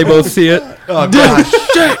 Then they both see it. Oh gosh.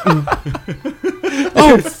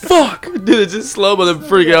 Oh fuck! Dude, it's just slow mo, then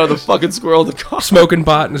freaking out with the fucking squirrel in the car. Smoking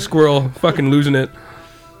pot and a squirrel, fucking losing it.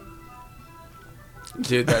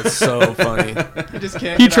 Dude, that's so funny. You just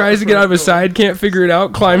can't. He tries to get out of his side, can't figure it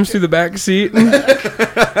out, climbs through the back seat, and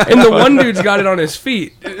the one dude's got it on his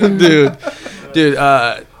feet. Dude,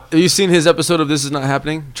 have you seen his episode of This Is Not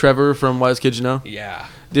Happening? Trevor from Wise Kids You Know? Yeah.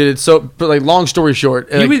 Dude, it's so, but like, long story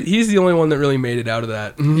short. He's the only one that really made it out of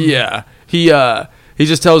that. Yeah. He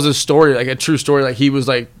just tells this story, like a true story. Like, he was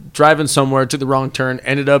like driving somewhere, took the wrong turn,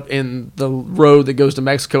 ended up in the road that goes to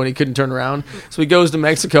Mexico, and he couldn't turn around. So he goes to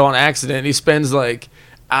Mexico on accident, and he spends like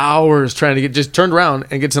hours trying to just turned around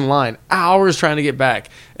and gets in line. Hours trying to get back.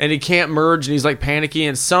 And he can't merge, and he's like panicky,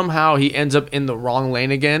 and somehow he ends up in the wrong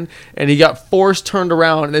lane again, and he got forced turned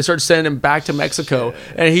around, and they start sending him back to Mexico.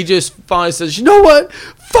 And he just finally says, you know what?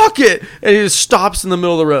 Fuck it. And he just stops in the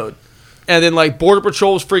middle of the road. And then, like, Border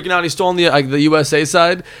Patrol was freaking out. He's still on the USA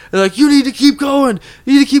side. They're like, you need to keep going.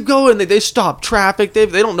 You need to keep going. They stop traffic. They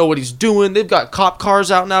don't know what he's doing. They've got cop cars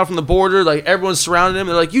out now from the border. Like, everyone's surrounding him.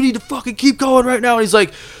 They're like, you need to fucking keep going right now. And he's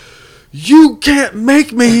like, you can't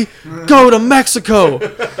make me go to Mexico.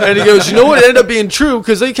 And he goes, you know what? It ended up being true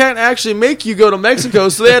because they can't actually make you go to Mexico.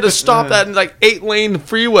 So they had to stop that in like 8-lane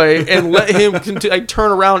freeway and let him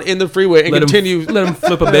turn around in the freeway and continue. Let him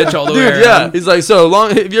flip a bitch all the way Dude, around. yeah. He's like, so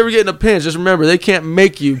long. If you ever get in a pinch, just remember they can't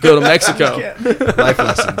make you go to Mexico. Life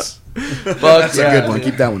lessons. Fuck That's yeah. a good one.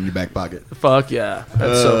 Keep that one in your back pocket. Fuck yeah.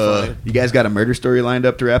 That's so funny. You guys got a murder story lined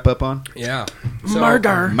up to wrap up on? Yeah. So,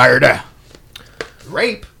 Murder.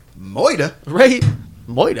 Rape. Moida. Rape.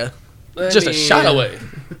 Moida. Just a shot away.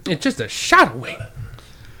 It's just a shot away.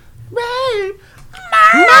 Rape.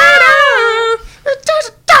 Murder.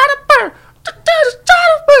 Just a shot away.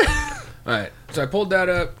 All right. So I pulled that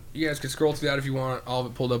up. You guys can scroll through that if you want. All of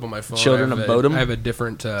it pulled up on my phone. Children of Bodom? I have a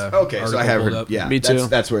different Okay, so I have pulled heard. up. Yeah, Me too.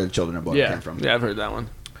 That's where the Children of Bodom Yeah. came from. Yeah, I've heard that one.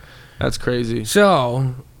 That's crazy.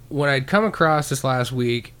 So when I'd come across this last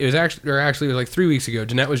week, it was actually it was like 3 weeks ago.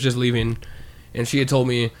 Jeanette was just leaving, and she had told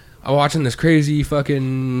me, I'm watching this crazy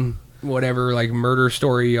fucking whatever, like murder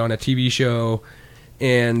story on a TV show,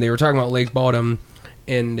 and they were talking about Lake Bottom,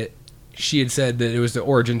 and she had said that it was the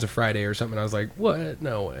origins of Friday or something. I was like, what?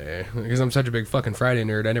 No way. Because I'm such a big fucking Friday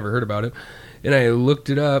nerd. I never heard about it. And I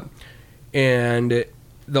looked it up, and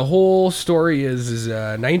the whole story is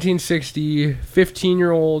 1960,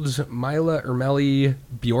 15-year-olds Mila Ermeli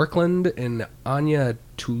Bjorklund and Anya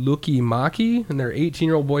Tuluki-Maki and their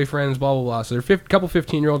 18-year-old boyfriends, blah, blah, blah. So they're couple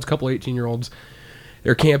 15-year-olds, couple 18-year-olds.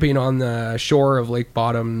 They're camping on the shore of Lake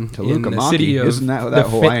Bottom in the city of... Isn't that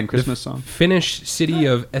Hawaiian Christmas song? Finnish city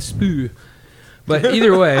of Espoo. But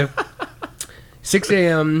either way, 6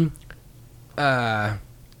 a.m., a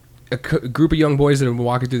group of young boys that have been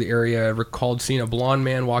walking through the area recalled seeing a blonde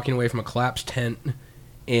man walking away from a collapsed tent,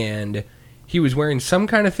 and he was wearing some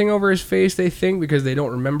kind of thing over his face, they think, because they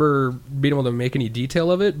don't remember being able to make any detail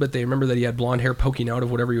of it, but they remember that he had blonde hair poking out of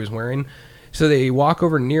whatever he was wearing. So they walk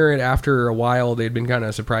over near it. After a while, they'd been kind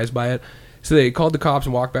of surprised by it. So they called the cops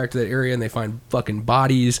and walked back to that area, and they find fucking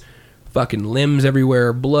bodies, fucking limbs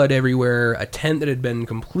everywhere, blood everywhere, a tent that had been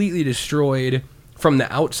completely destroyed from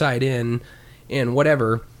the outside in, and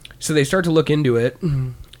whatever. So they start to look into it,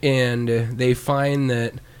 and they find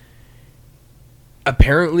that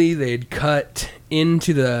apparently they'd cut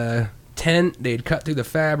into the tent, they'd cut through the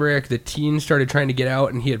fabric, the teens started trying to get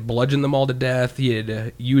out, and he had bludgeoned them all to death. He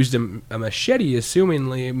had used a machete,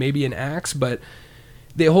 assumingly, maybe an axe, but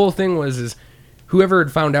the whole thing was whoever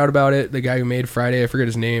had found out about it, the guy who made Friday, I forget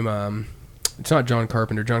his name, it's not John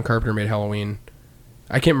Carpenter. John Carpenter made Halloween.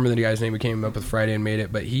 I can't remember the guy's name who came up with Friday and made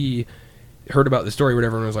it, but he heard about the story,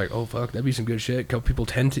 whatever, and was like, oh, fuck, that'd be some good shit. A couple people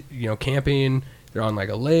camping, they're on like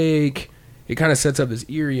a lake. It kind of sets up this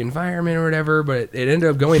eerie environment or whatever, but it ended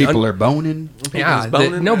up going... People are boning. Yeah,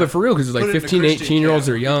 no, but for real, because it's like 15, 18-years-olds,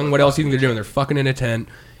 they're young. What else do you think they're doing? They're fucking in a tent.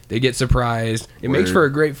 They get surprised. It makes for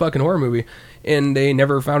a great fucking horror movie. And they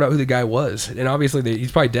never found out who the guy was. And obviously,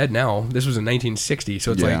 he's probably dead now. This was in 1960,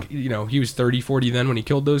 so it's like, he was 30, 40 then when he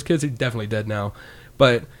killed those kids. He's definitely dead now.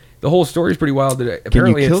 But the whole story is pretty wild. That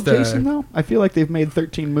apparently Can you it's kill Jason, though? I feel like they've made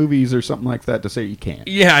 13 movies or something like that to say you can't.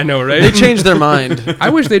 Yeah, I know, right? They changed their mind. I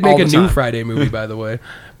wish they'd make all a the new time. Friday movie, by the way.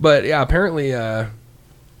 But yeah, apparently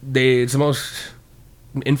it's the most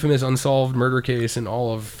infamous unsolved murder case in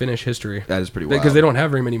all of Finnish history. That is pretty wild. Because they don't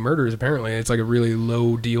have very many murders, apparently. It's like a really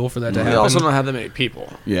low deal for that to They happen. also don't have that many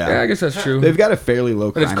people. Yeah, I guess that's true. They've got a fairly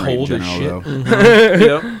low And it's crime rate in cold as general, shit.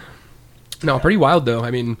 though. Yep. No, pretty wild, though.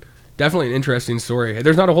 I mean, definitely an interesting story.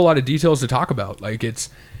 There's not a whole lot of details to talk about. Like, it's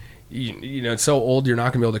you know, it's so old. You're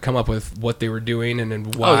not gonna be able to come up with what they were doing and then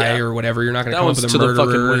why or whatever. You're not gonna That come up one's with a to the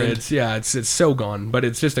fucking murderer. wind. It's so gone. But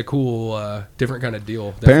it's just a cool, different kind of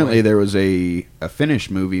deal. Apparently, there was a Finnish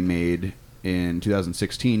movie made in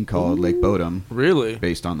 2016 called Lake Bodom, Really?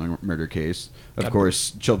 based on the murder case. Of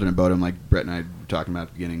course, Children of Bodom, like Brett and I were talking about at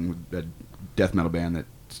the beginning, a death metal band that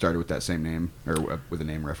started with that same name, or with a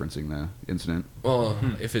name referencing the incident. Well,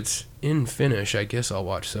 if it's in Finnish, I guess I'll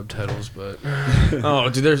watch subtitles. But Oh,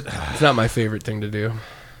 dude, it's not my favorite thing to do.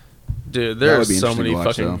 Dude, That there are would be so interesting many to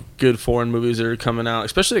watch, fucking though. good foreign movies that are coming out,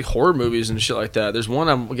 especially like horror movies and shit like that. There's one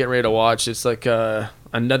I'm getting ready to watch. It's like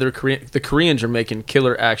another Korean. The Koreans are making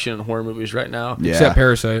killer action horror movies right now. Yeah, Except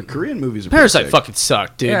Parasite. Korean movies are Parasite pretty sick. fucking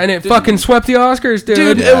sucked, dude. Yeah, and it Dude, fucking swept the Oscars, dude.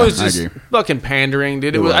 dude, Yeah, it was I just agree. fucking pandering,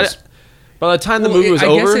 dude. It It was. was. By the time the Well, movie was I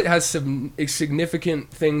over, guess it has some a significant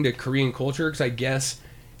thing to Korean culture because I guess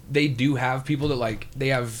they do have people that like they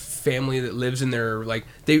have family that lives in their like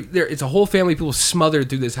it's a whole family of people smothered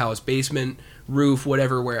through this house, basement, roof,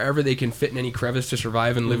 whatever, wherever they can fit in any crevice to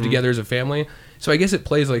survive and live Mm-hmm. together as a family. So I guess it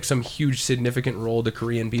plays like some huge significant role to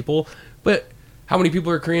Korean people, but. How many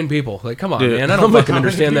people are Korean people? Like, come on, Dude. man! I don't fucking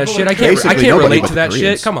understand that shit. I can't Basically nobody relate but to the that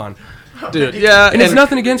Koreans. shit. Come on, dude. Yeah, and it's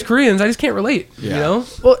nothing against Koreans. I just can't relate. You Yeah. know?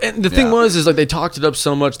 Well, and the thing Yeah. was, is like they talked it up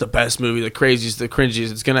so much. The best movie, the craziest, the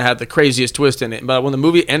cringiest. It's gonna have the craziest twist in it. But when the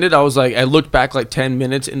movie ended, I was like, I looked back like 10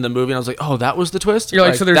 minutes in the movie, and I was like, oh, that was the twist. You're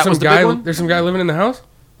like, so there's that some was the big guy. one? There's some guy living in the house.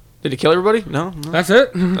 Did he kill everybody? No. That's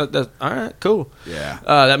it. All right, cool. Yeah.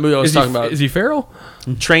 That movie I was talking about, Is he feral?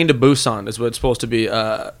 Train to Busan, is what it's supposed to be.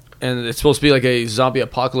 And it's supposed to be like a zombie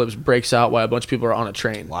apocalypse breaks out while a bunch of people are on a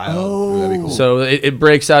train. Wow. Oh, that'd be cool. So it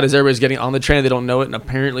breaks out as everybody's getting on the train. They don't know it, and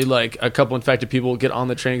apparently, like a couple infected people get on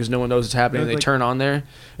the train because no one knows it's happening. And they Like- turn on there, and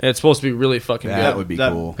it's supposed to be really fucking that good. would be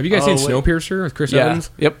That- cool. Have you guys Oh, seen wait. Snowpiercer with Chris Yeah.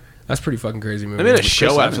 Evans? Yep. That's a pretty fucking crazy movie. They made a Chris show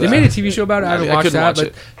after Evans. They that. made a TV show about it. I haven't I watched couldn't that, watch but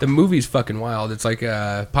it. the movie's fucking wild. It's like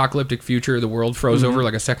a apocalyptic future. The world froze over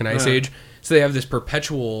like a second ice age. So they have this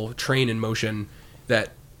perpetual train in motion that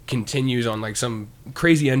continues on like some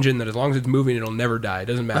crazy engine that as long as it's moving, it'll never die. It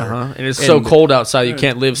doesn't matter. And it's so cold outside you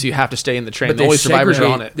can't live, so you have to stay in the train. But The only survivors are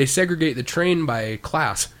on it. They segregate the train by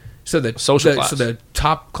class. So the Social class. So the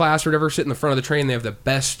top class or whatever sit in the front of the train. They have the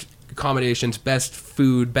best accommodations, best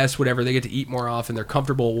food, best whatever. They get to eat more often. They're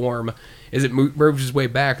comfortable, warm. As it moves its way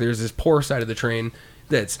back, there's this poor side of the train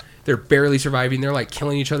they're barely surviving. They're like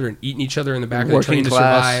killing each other and eating each other in the back of the Working train to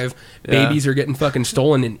class. survive. Yeah. Babies are getting fucking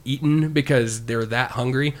stolen and eaten because they're that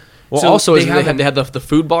hungry. Well, So also, they them- have the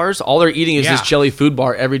food bars. All they're eating is this Yeah. jelly food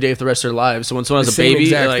bar every day for the rest of their lives. So when someone has The a same baby,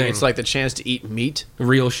 exact like, thing. it's like the chance to eat meat.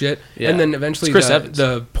 real shit. Yeah. And then eventually It's Chris Evans.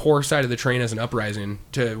 the poor side of the train has an uprising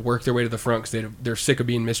to work their way to the front because they're sick of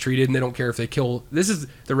being mistreated and they don't care if they kill. This is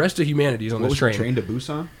the rest of humanity is on What this was train. Train to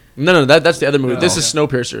Busan? No, that's the other movie. This is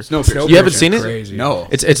Snowpiercer. Snowpiercer. You haven't seen it? Crazy. No.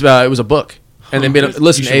 It was a book. And then listen,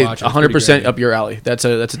 You should hey, watch it. It's 100% pretty up your alley. That's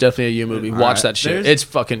definitely a you movie. All Watch right. that shit. There's- It's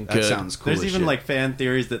fucking good. That sounds cool. There's as even shit. like fan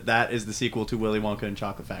theories that is the sequel to Willy Wonka and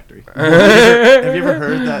Chocolate Factory. Have you ever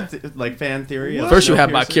heard that like fan theory? of First you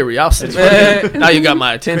have my Snowpiercer? curiosity. Now you got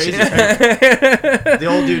my attention. Crazy. The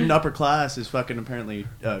old dude in upper class is fucking apparently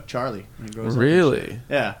Charlie. When he grows up and Really? shit.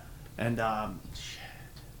 Yeah. And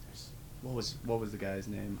what was the guy's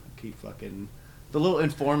name? I keep fucking the little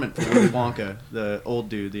informant for Willy Wonka, the old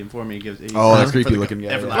dude, the informant he gives. he's Oh, that for creepy the looking guy.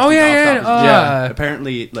 everlasting Oh, yeah, gobstopper. yeah, Yeah.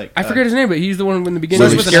 Apparently, like I forget his name, but he's the one in the beginning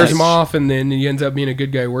Starts who with an scares S. him off, and then he ends up being a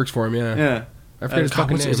good guy who works for him. Yeah, Yeah. I forget his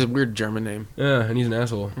fucking It's a name. weird German name. Yeah, and he's an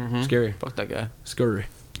asshole. Scary, Fuck that guy. scurry,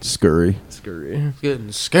 Scurry. scurry. It's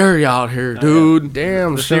getting scary out here, dude.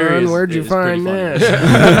 Damn, The theory son, is- where'd you is pretty find funny.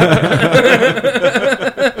 that?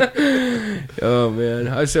 Oh man,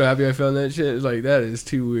 I'm so happy I found that shit. Like that is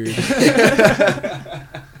too weird.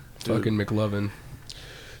 Fucking McLovin.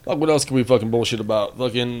 Fuck, what else can we fucking bullshit about?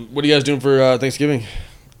 Fucking, what are you guys doing for Thanksgiving?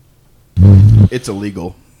 It's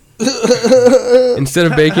illegal. Instead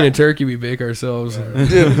of baking a turkey, we bake ourselves.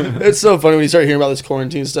 Dude, it's so funny when you start hearing about this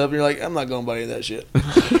quarantine stuff. And you're like, I'm not going to buy any of that shit.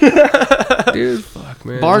 Dude, fuck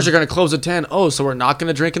man. Bars are going to close at 10. Oh, so we're not going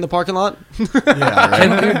to drink in the parking lot? Yeah, right.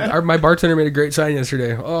 And dude, my bartender made a great sign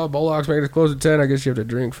yesterday. Oh, Bollock's making us close at 10. I guess you have to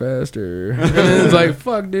drink faster. And it's like,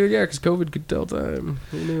 fuck, dude. Yeah, because COVID could tell time.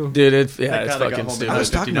 Who knew? Dude, it's I it's kinda got fucking home stupid. I was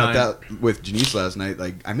talking 59. about that with Janice last night.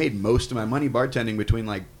 Like, I made most of my money bartending between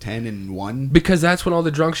like 10 and 1. Because that's when all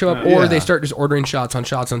the drunks show up, or Yeah. they start just ordering shots on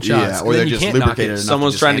shots on shots. Yeah, And or then they're you just can't knock lubricated it. enough.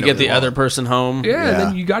 Someone's just trying to hand get over the the wall. other person home. Yeah, and Yeah.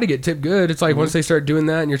 then you got to get tipped good. It's like once they start doing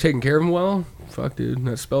that and you're taking care of them well, fuck, dude,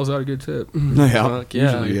 that spells out a good tip. Yeah, Fuck,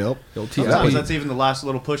 yeah. usually help. Old Sometimes TLP. that's even the last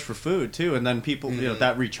little push for food too, and then people,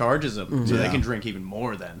 that recharges them, so they can drink even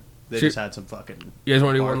more. Then they Sure. just had some fucking. You guys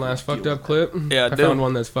want to do bar one last deal fucked up with clip? Yeah, I do. found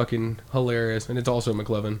one that's fucking hilarious, and it's also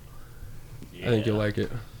McLovin. I think you'll like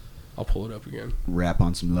it. I'll pull it up again. Rap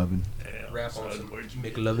on some lovin'. Wrap on some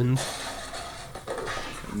McLovins.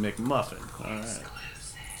 McMuffin. All right.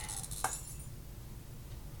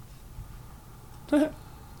 God,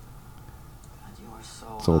 you are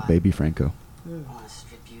so It's old hot. baby Franco. I want to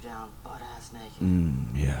strip you down butt-ass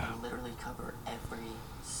naked. Yeah. And literally cover every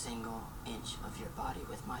single inch of your body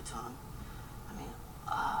with my tongue. I mean,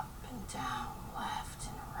 up and down, left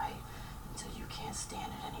and right, until you can't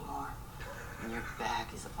stand it anymore. And your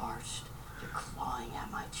back is arched. You're clawing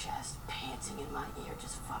at my chest, panting in my ear,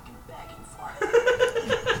 just fucking begging for it.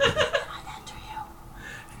 And I'd enter you.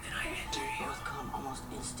 And then I enter We you. both come almost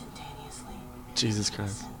instantaneously. Jesus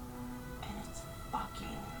Christ. And it's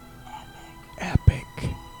fucking epic.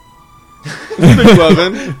 Epic.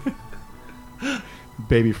 Lovin'.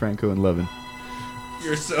 Baby Franco and lovin'.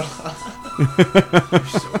 You're so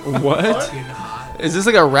What? Is this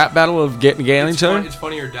like a rap battle of getting gay on each other? It's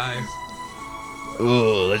funny or die.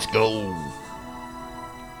 Oh, let's go.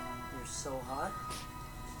 You're so hot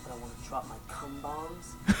that I want to drop my cum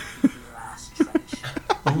bombs in your ass trench.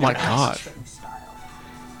 Oh my god. Trench style.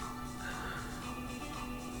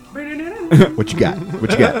 What you got?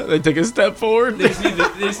 What you got? They take a step forward. They just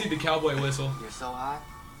need the cowboy whistle. You're so hot,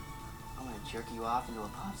 I'm going to jerk you off into a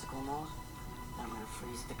popsicle mold, and I'm going to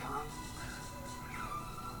freeze the cum.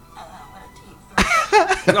 And then I'm going to deep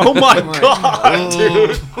throat. Oh my god,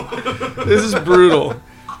 dude. This is brutal.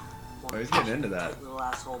 Oh, he's getting into that. Little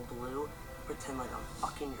asshole blue, pretend like I'm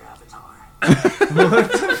fucking your avatar.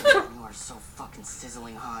 You are so fucking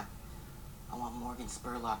sizzling hot. I want Morgan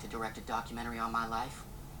Spurlock to direct a documentary on my life,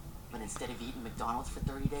 but instead of eating McDonald's for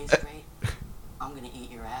 30 days straight, I'm gonna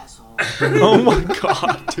eat your asshole. Oh my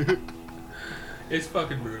god, dude. It's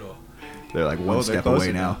fucking brutal. They're like one they're step closer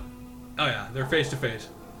away now. Oh yeah, they're face to face,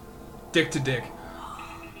 dick to dick.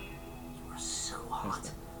 You are so hot.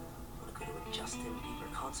 I'm gonna go to a Justin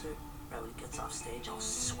Bieber concert. Right when he gets off stage, all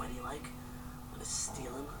sweaty like. I'm gonna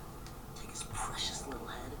steal him, take his precious little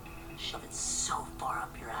head, shove it so far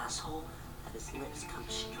up your asshole that his lips come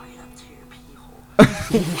straight up to your pee hole.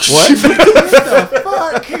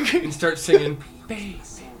 And start singing. Baby,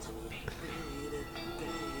 sing to me. Baby, baby,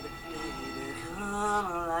 baby,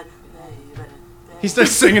 come alive, baby, baby. He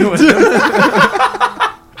starts singing with him.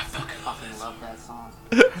 I fucking love that song.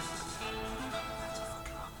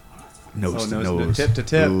 Nose Oh, to nose to nose. tip to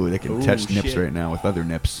tip. Ooh, they can Ooh, touch nips shit. right now with other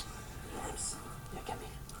nips. Nice. Yeah, get me.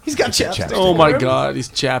 He's got Chapstick. chapstick. Oh my god, he's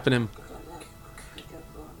chapping him.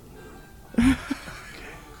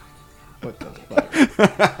 What the fuck?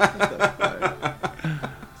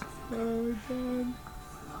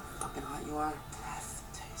 Fucking hot you are.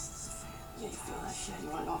 Tastes. Yeah, you feel that shit. You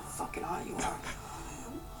wanna know how fucking hot you are?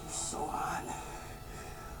 You're so hot.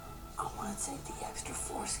 I wanna take the extra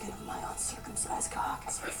foreskin of my uncircumcised cock.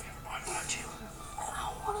 That's my favorite part about you. And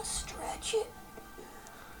I wanna stretch it.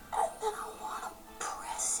 And then I wanna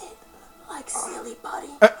press it like Silly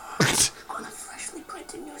Buddy on a freshly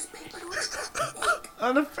printed newspaper to extract the ink.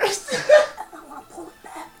 On the first. And I want to pull it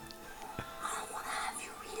back. I don't want to have you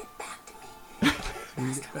read it back to me.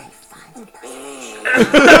 That's the way you find the persuasion.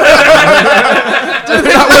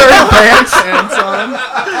 Not wearing pants. Hands on.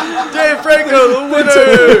 Dave Franco, the winner.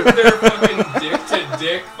 They're fucking dick to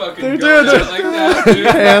dick, fucking They're going doing out like that, dude.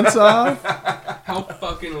 Hands off. How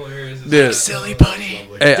fucking hilarious is Dude. that? Silly buddy.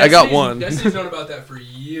 Hey, I got one. Destiny's known about that for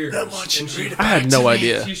years. I want you And to she- read it I had no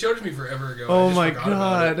idea. She showed it to me forever ago. I Oh just my forgot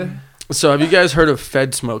about it. god. So, have you guys heard of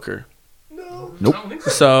Fed Smoker? I don't think so.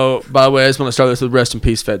 So, by the way, I just want to start this with rest in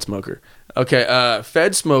peace, Fed Smoker. Okay,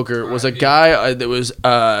 Fed Smoker was a guy that was.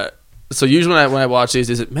 So usually when I watch these,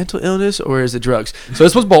 is it mental illness or is it drugs? So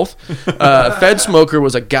this was both. Fed Smoker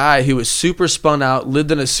was a guy who was super spun out,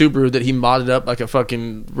 lived in a Subaru that he modded up like a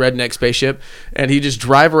fucking redneck spaceship, and he just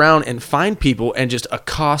drive around and find people and just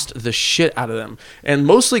accost the shit out of them. And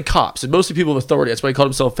mostly cops, and mostly people of authority. That's why he called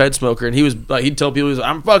himself Fed Smoker. And he was like, he'd tell people, he was like,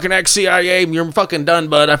 I'm fucking ex-CIA, you're fucking done,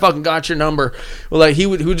 bud. I fucking got your number. Well, like he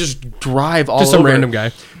would just drive all Just some over. random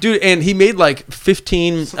guy. Dude, and he made like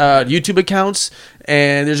 15 YouTube accounts,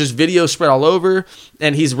 and there's just videos spread all over.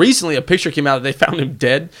 And he's recently, a picture came out that they found him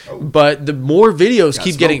dead. But the more videos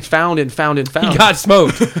keep getting found and found and found. He got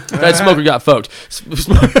smoked. That Smoker got folked.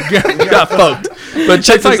 Got folked. But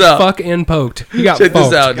check It's like this out. fuck and poked. He got Check this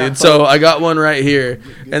poked. out, dude. So I got one right here,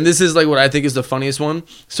 and this is like what I think is the funniest one.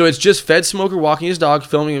 So it's just Fed Smoker walking his dog,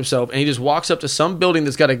 filming himself, and he just walks up to some building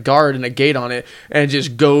that's got a guard and a gate on it, and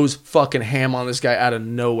just goes fucking ham on this guy out of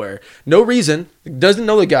nowhere. No reason. Doesn't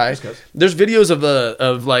know the guy. There's videos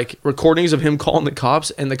of like recordings of him calling the cops,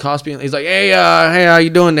 and the cops being, he's like, hey, how you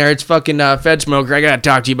doing there? It's fucking Fed Smoker. I gotta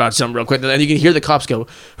talk to you about something real quick. And you can hear the cops go,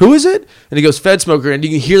 who is it? And he goes, Fed Smoker, and you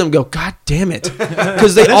can hear them go, God damn it,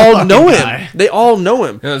 because they all know him. They all know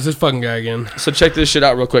him. Yeah, it's this fucking guy again. So check this shit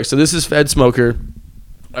out real quick. So this is Fed Smoker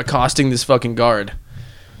accosting this fucking guard,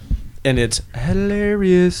 and it's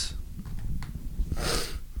hilarious.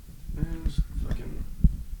 Fucking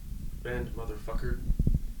bend, motherfucker.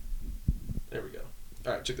 There we go.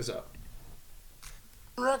 All right, check this out.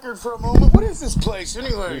 Record for a moment. What is this place,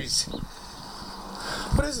 anyways?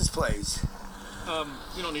 What is this place?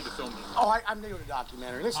 You don't need to film me. Oh, I'm doing a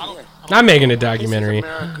documentary. Listen here. I'm making a documentary.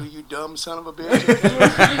 This is America, you dumb son of a bitch.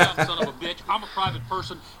 You dumb son of a bitch. I'm a private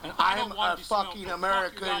person, and I I'm don't want a to be fucking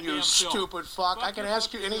American, you stupid fuck. I can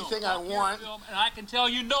ask you anything I want. And I can tell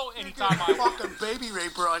you no anytime I want. Fucking baby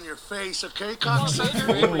raper on your face, okay,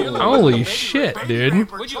 cocksucker? Holy shit,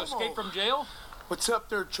 dude. Would you escape from jail? What's up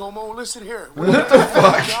there, Chomo? Listen here. What the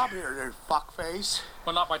fuck? Job here, there, fuckface.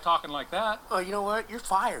 Well, not by talking like that. Oh, you know what? You're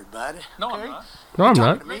fired, bud. No, okay? I'm not. No, I'm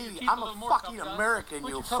not. To me, I'm a fucking American,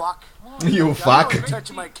 you fuck. You fuck. You're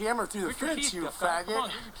touching my camera through the fence, you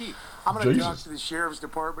faggot. I'm gonna talk to the sheriff's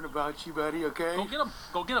department about you, buddy. Okay? Go get him.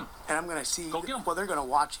 Go get him. And I'm gonna see. Go get him. Well, they're gonna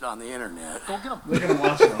watch it on the internet. Go get him. They're gonna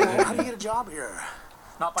watch it on there. How do you get a job here?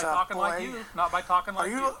 Not by Tough talking like boy. you. Not by talking like Are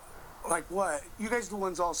you. you like what? You guys the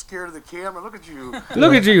ones all scared of the camera? Look at you.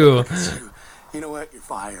 Look at you. You know what? You're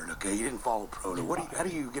fired. Okay? You didn't follow proto. How do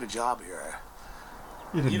you get a job here?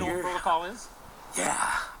 You know what protocol is? Yeah,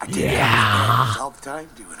 I do. Yeah. All the time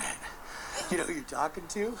doing it. You know who you're talking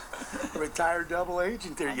to? A retired double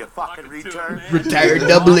agent there, you fucking retard. Retired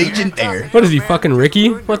double agent there. What is he, fucking Ricky?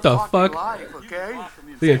 What the fuck? Life, okay?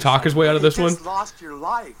 Is he gonna talk his way out of this You one? just lost your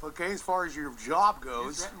life, okay, as far as your job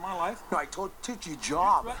goes. Threaten my life? No, I told you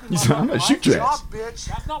job. I'm gonna shoot your ass. Job, bitch.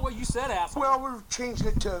 That's not what you said, asshole. Well, we're changing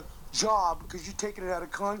it to job because you're taking it out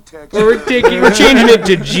of context. We're changing it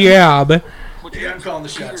to job. Yeah, I'm calling the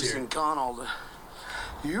shots Peterson, Connell,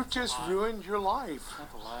 you've just ruined your life.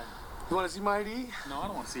 That's a lie. You want to see my ID? No, I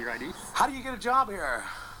don't want to see your ID. How do you get a job here?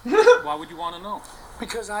 Why would you want to know?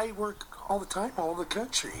 Because I work all the time, all over the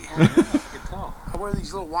country. I can tell. I wear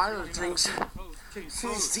these little wire things.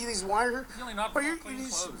 See these wire? Oh,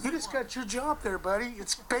 you just got your job there, buddy.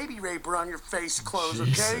 It's baby raper on your face clothes,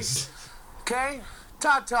 okay? Okay?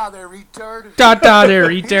 Ta-ta there, retard. Ta-ta there,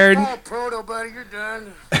 retard. You didn't follow Proto, buddy. You're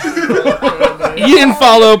done. You didn't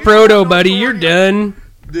follow Proto, buddy. You're done.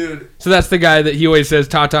 Dude. So that's the guy that he always says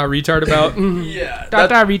 "ta-ta retard" about. Yeah.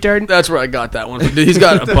 Ta-ta retard. That's where I got that one. Dude, he's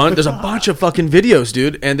got a bunch. There's a bunch of fucking videos,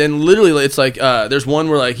 dude. And then literally, it's like there's one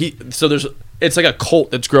where like it's like a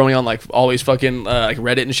cult that's growing on like always fucking like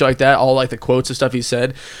Reddit and shit like that. All like the quotes and stuff he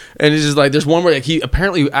said. And it's just like there's one where like he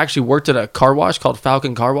apparently actually worked at a car wash called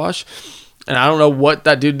Falcon Car Wash. And I don't know what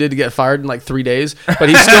that dude did to get fired in like 3 days, but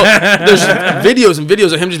he's still there's videos and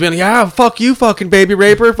videos of him just being like, yeah, fuck you, fucking baby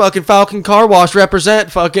raper, fucking Falcon Car Wash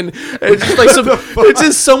represent, fucking. It's just like it's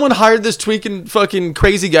just someone hired this tweaking fucking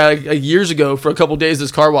crazy guy years ago for a couple days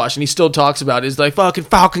this car wash, and he still talks about it. He's like, fucking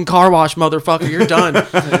Falcon Car Wash, motherfucker, you're done,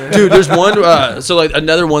 dude. There's one, so like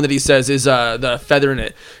another one that he says is the feathering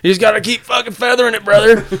it. He's got to keep fucking feathering it,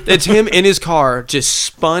 brother. It's him in his car just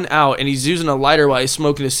spun out, and he's using a lighter while he's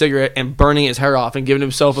smoking a cigarette and burning his hair off and giving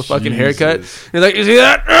himself a fucking haircut. He's like, you see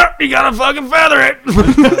that? You gotta fucking feather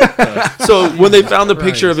it. So when they found the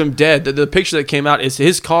picture of him dead, the picture that came out is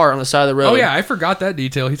his car on the side of the road. Oh yeah, I forgot that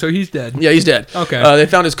detail. So he's dead. Yeah, he's dead. Okay. They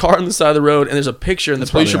found his car on the side of the road, and there's a picture in the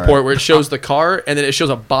police report where it shows the car, and then it shows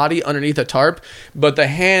a body underneath a tarp, but the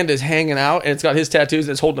hand is hanging out, and it's got his tattoos,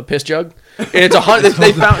 and it's holding a piss jug. And it's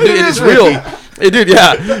they found, dude, it is real. Dude,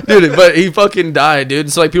 yeah. Dude, but he fucking died,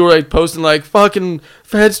 dude. So like people were like posting like, fucking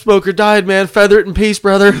Fed Smoker died, man. Feather it in peace,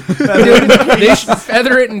 brother. Dude, they should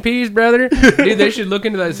feather it in peace, brother. Dude, they should look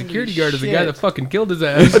into that security guard as the guy that fucking killed his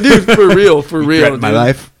ass. Dude, for real, dude. My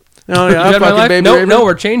life. Oh yeah, You got my life? baby No, raper. no,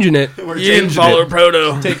 we're changing it. You didn't follow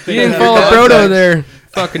Proto. You didn't follow Proto there,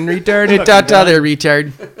 fucking retard. Hey, ta-ta there,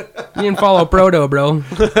 retard. You didn't follow Proto, bro.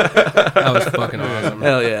 That was fucking awesome.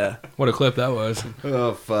 Hell yeah. What a clip that was.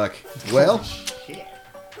 Oh fuck. Well,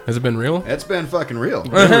 has it been real? It's been fucking real.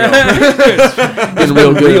 It's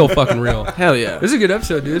real good. Real fucking real. Hell yeah. This is a good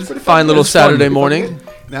episode, dude. Fine little Saturday morning.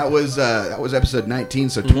 That was episode 19.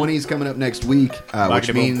 So 20 is coming up next week,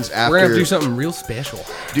 which means after We're gonna have to do something real special.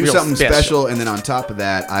 do something special, and then on top of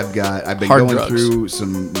that, I've been Hard going drugs. through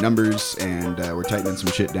some numbers, and we're tightening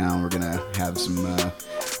some shit down. We're gonna have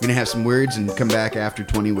some words and come back after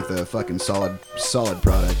 20 with a fucking solid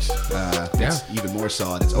product. It's even more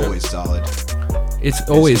solid. It's always solid. It's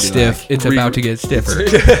always It's gonna be stiff. It's about to get stiffer.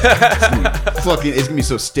 It's gonna be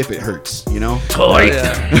so stiff it hurts, you know? Tight.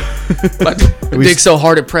 My dick's so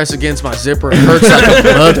hard it press against my zipper. It hurts like a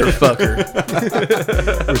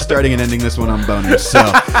motherfucker. We're starting and ending this one on boners, so.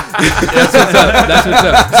 That's what's up. That's what's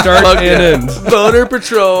up. Start and end. Boner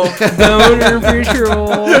Patrol. Boner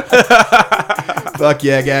Patrol. Fuck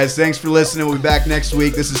yeah, guys. Thanks for listening. We'll be back next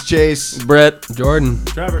week. This is Chase. Brett. Jordan.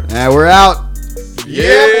 Trevor. And we're out.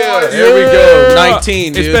 Yeah, there we go.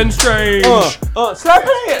 19, dude. It's been strange. Slap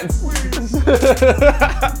hands.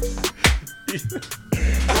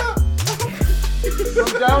 From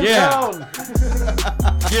downtown.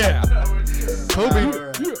 Yeah. Kobe.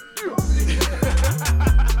 Yeah.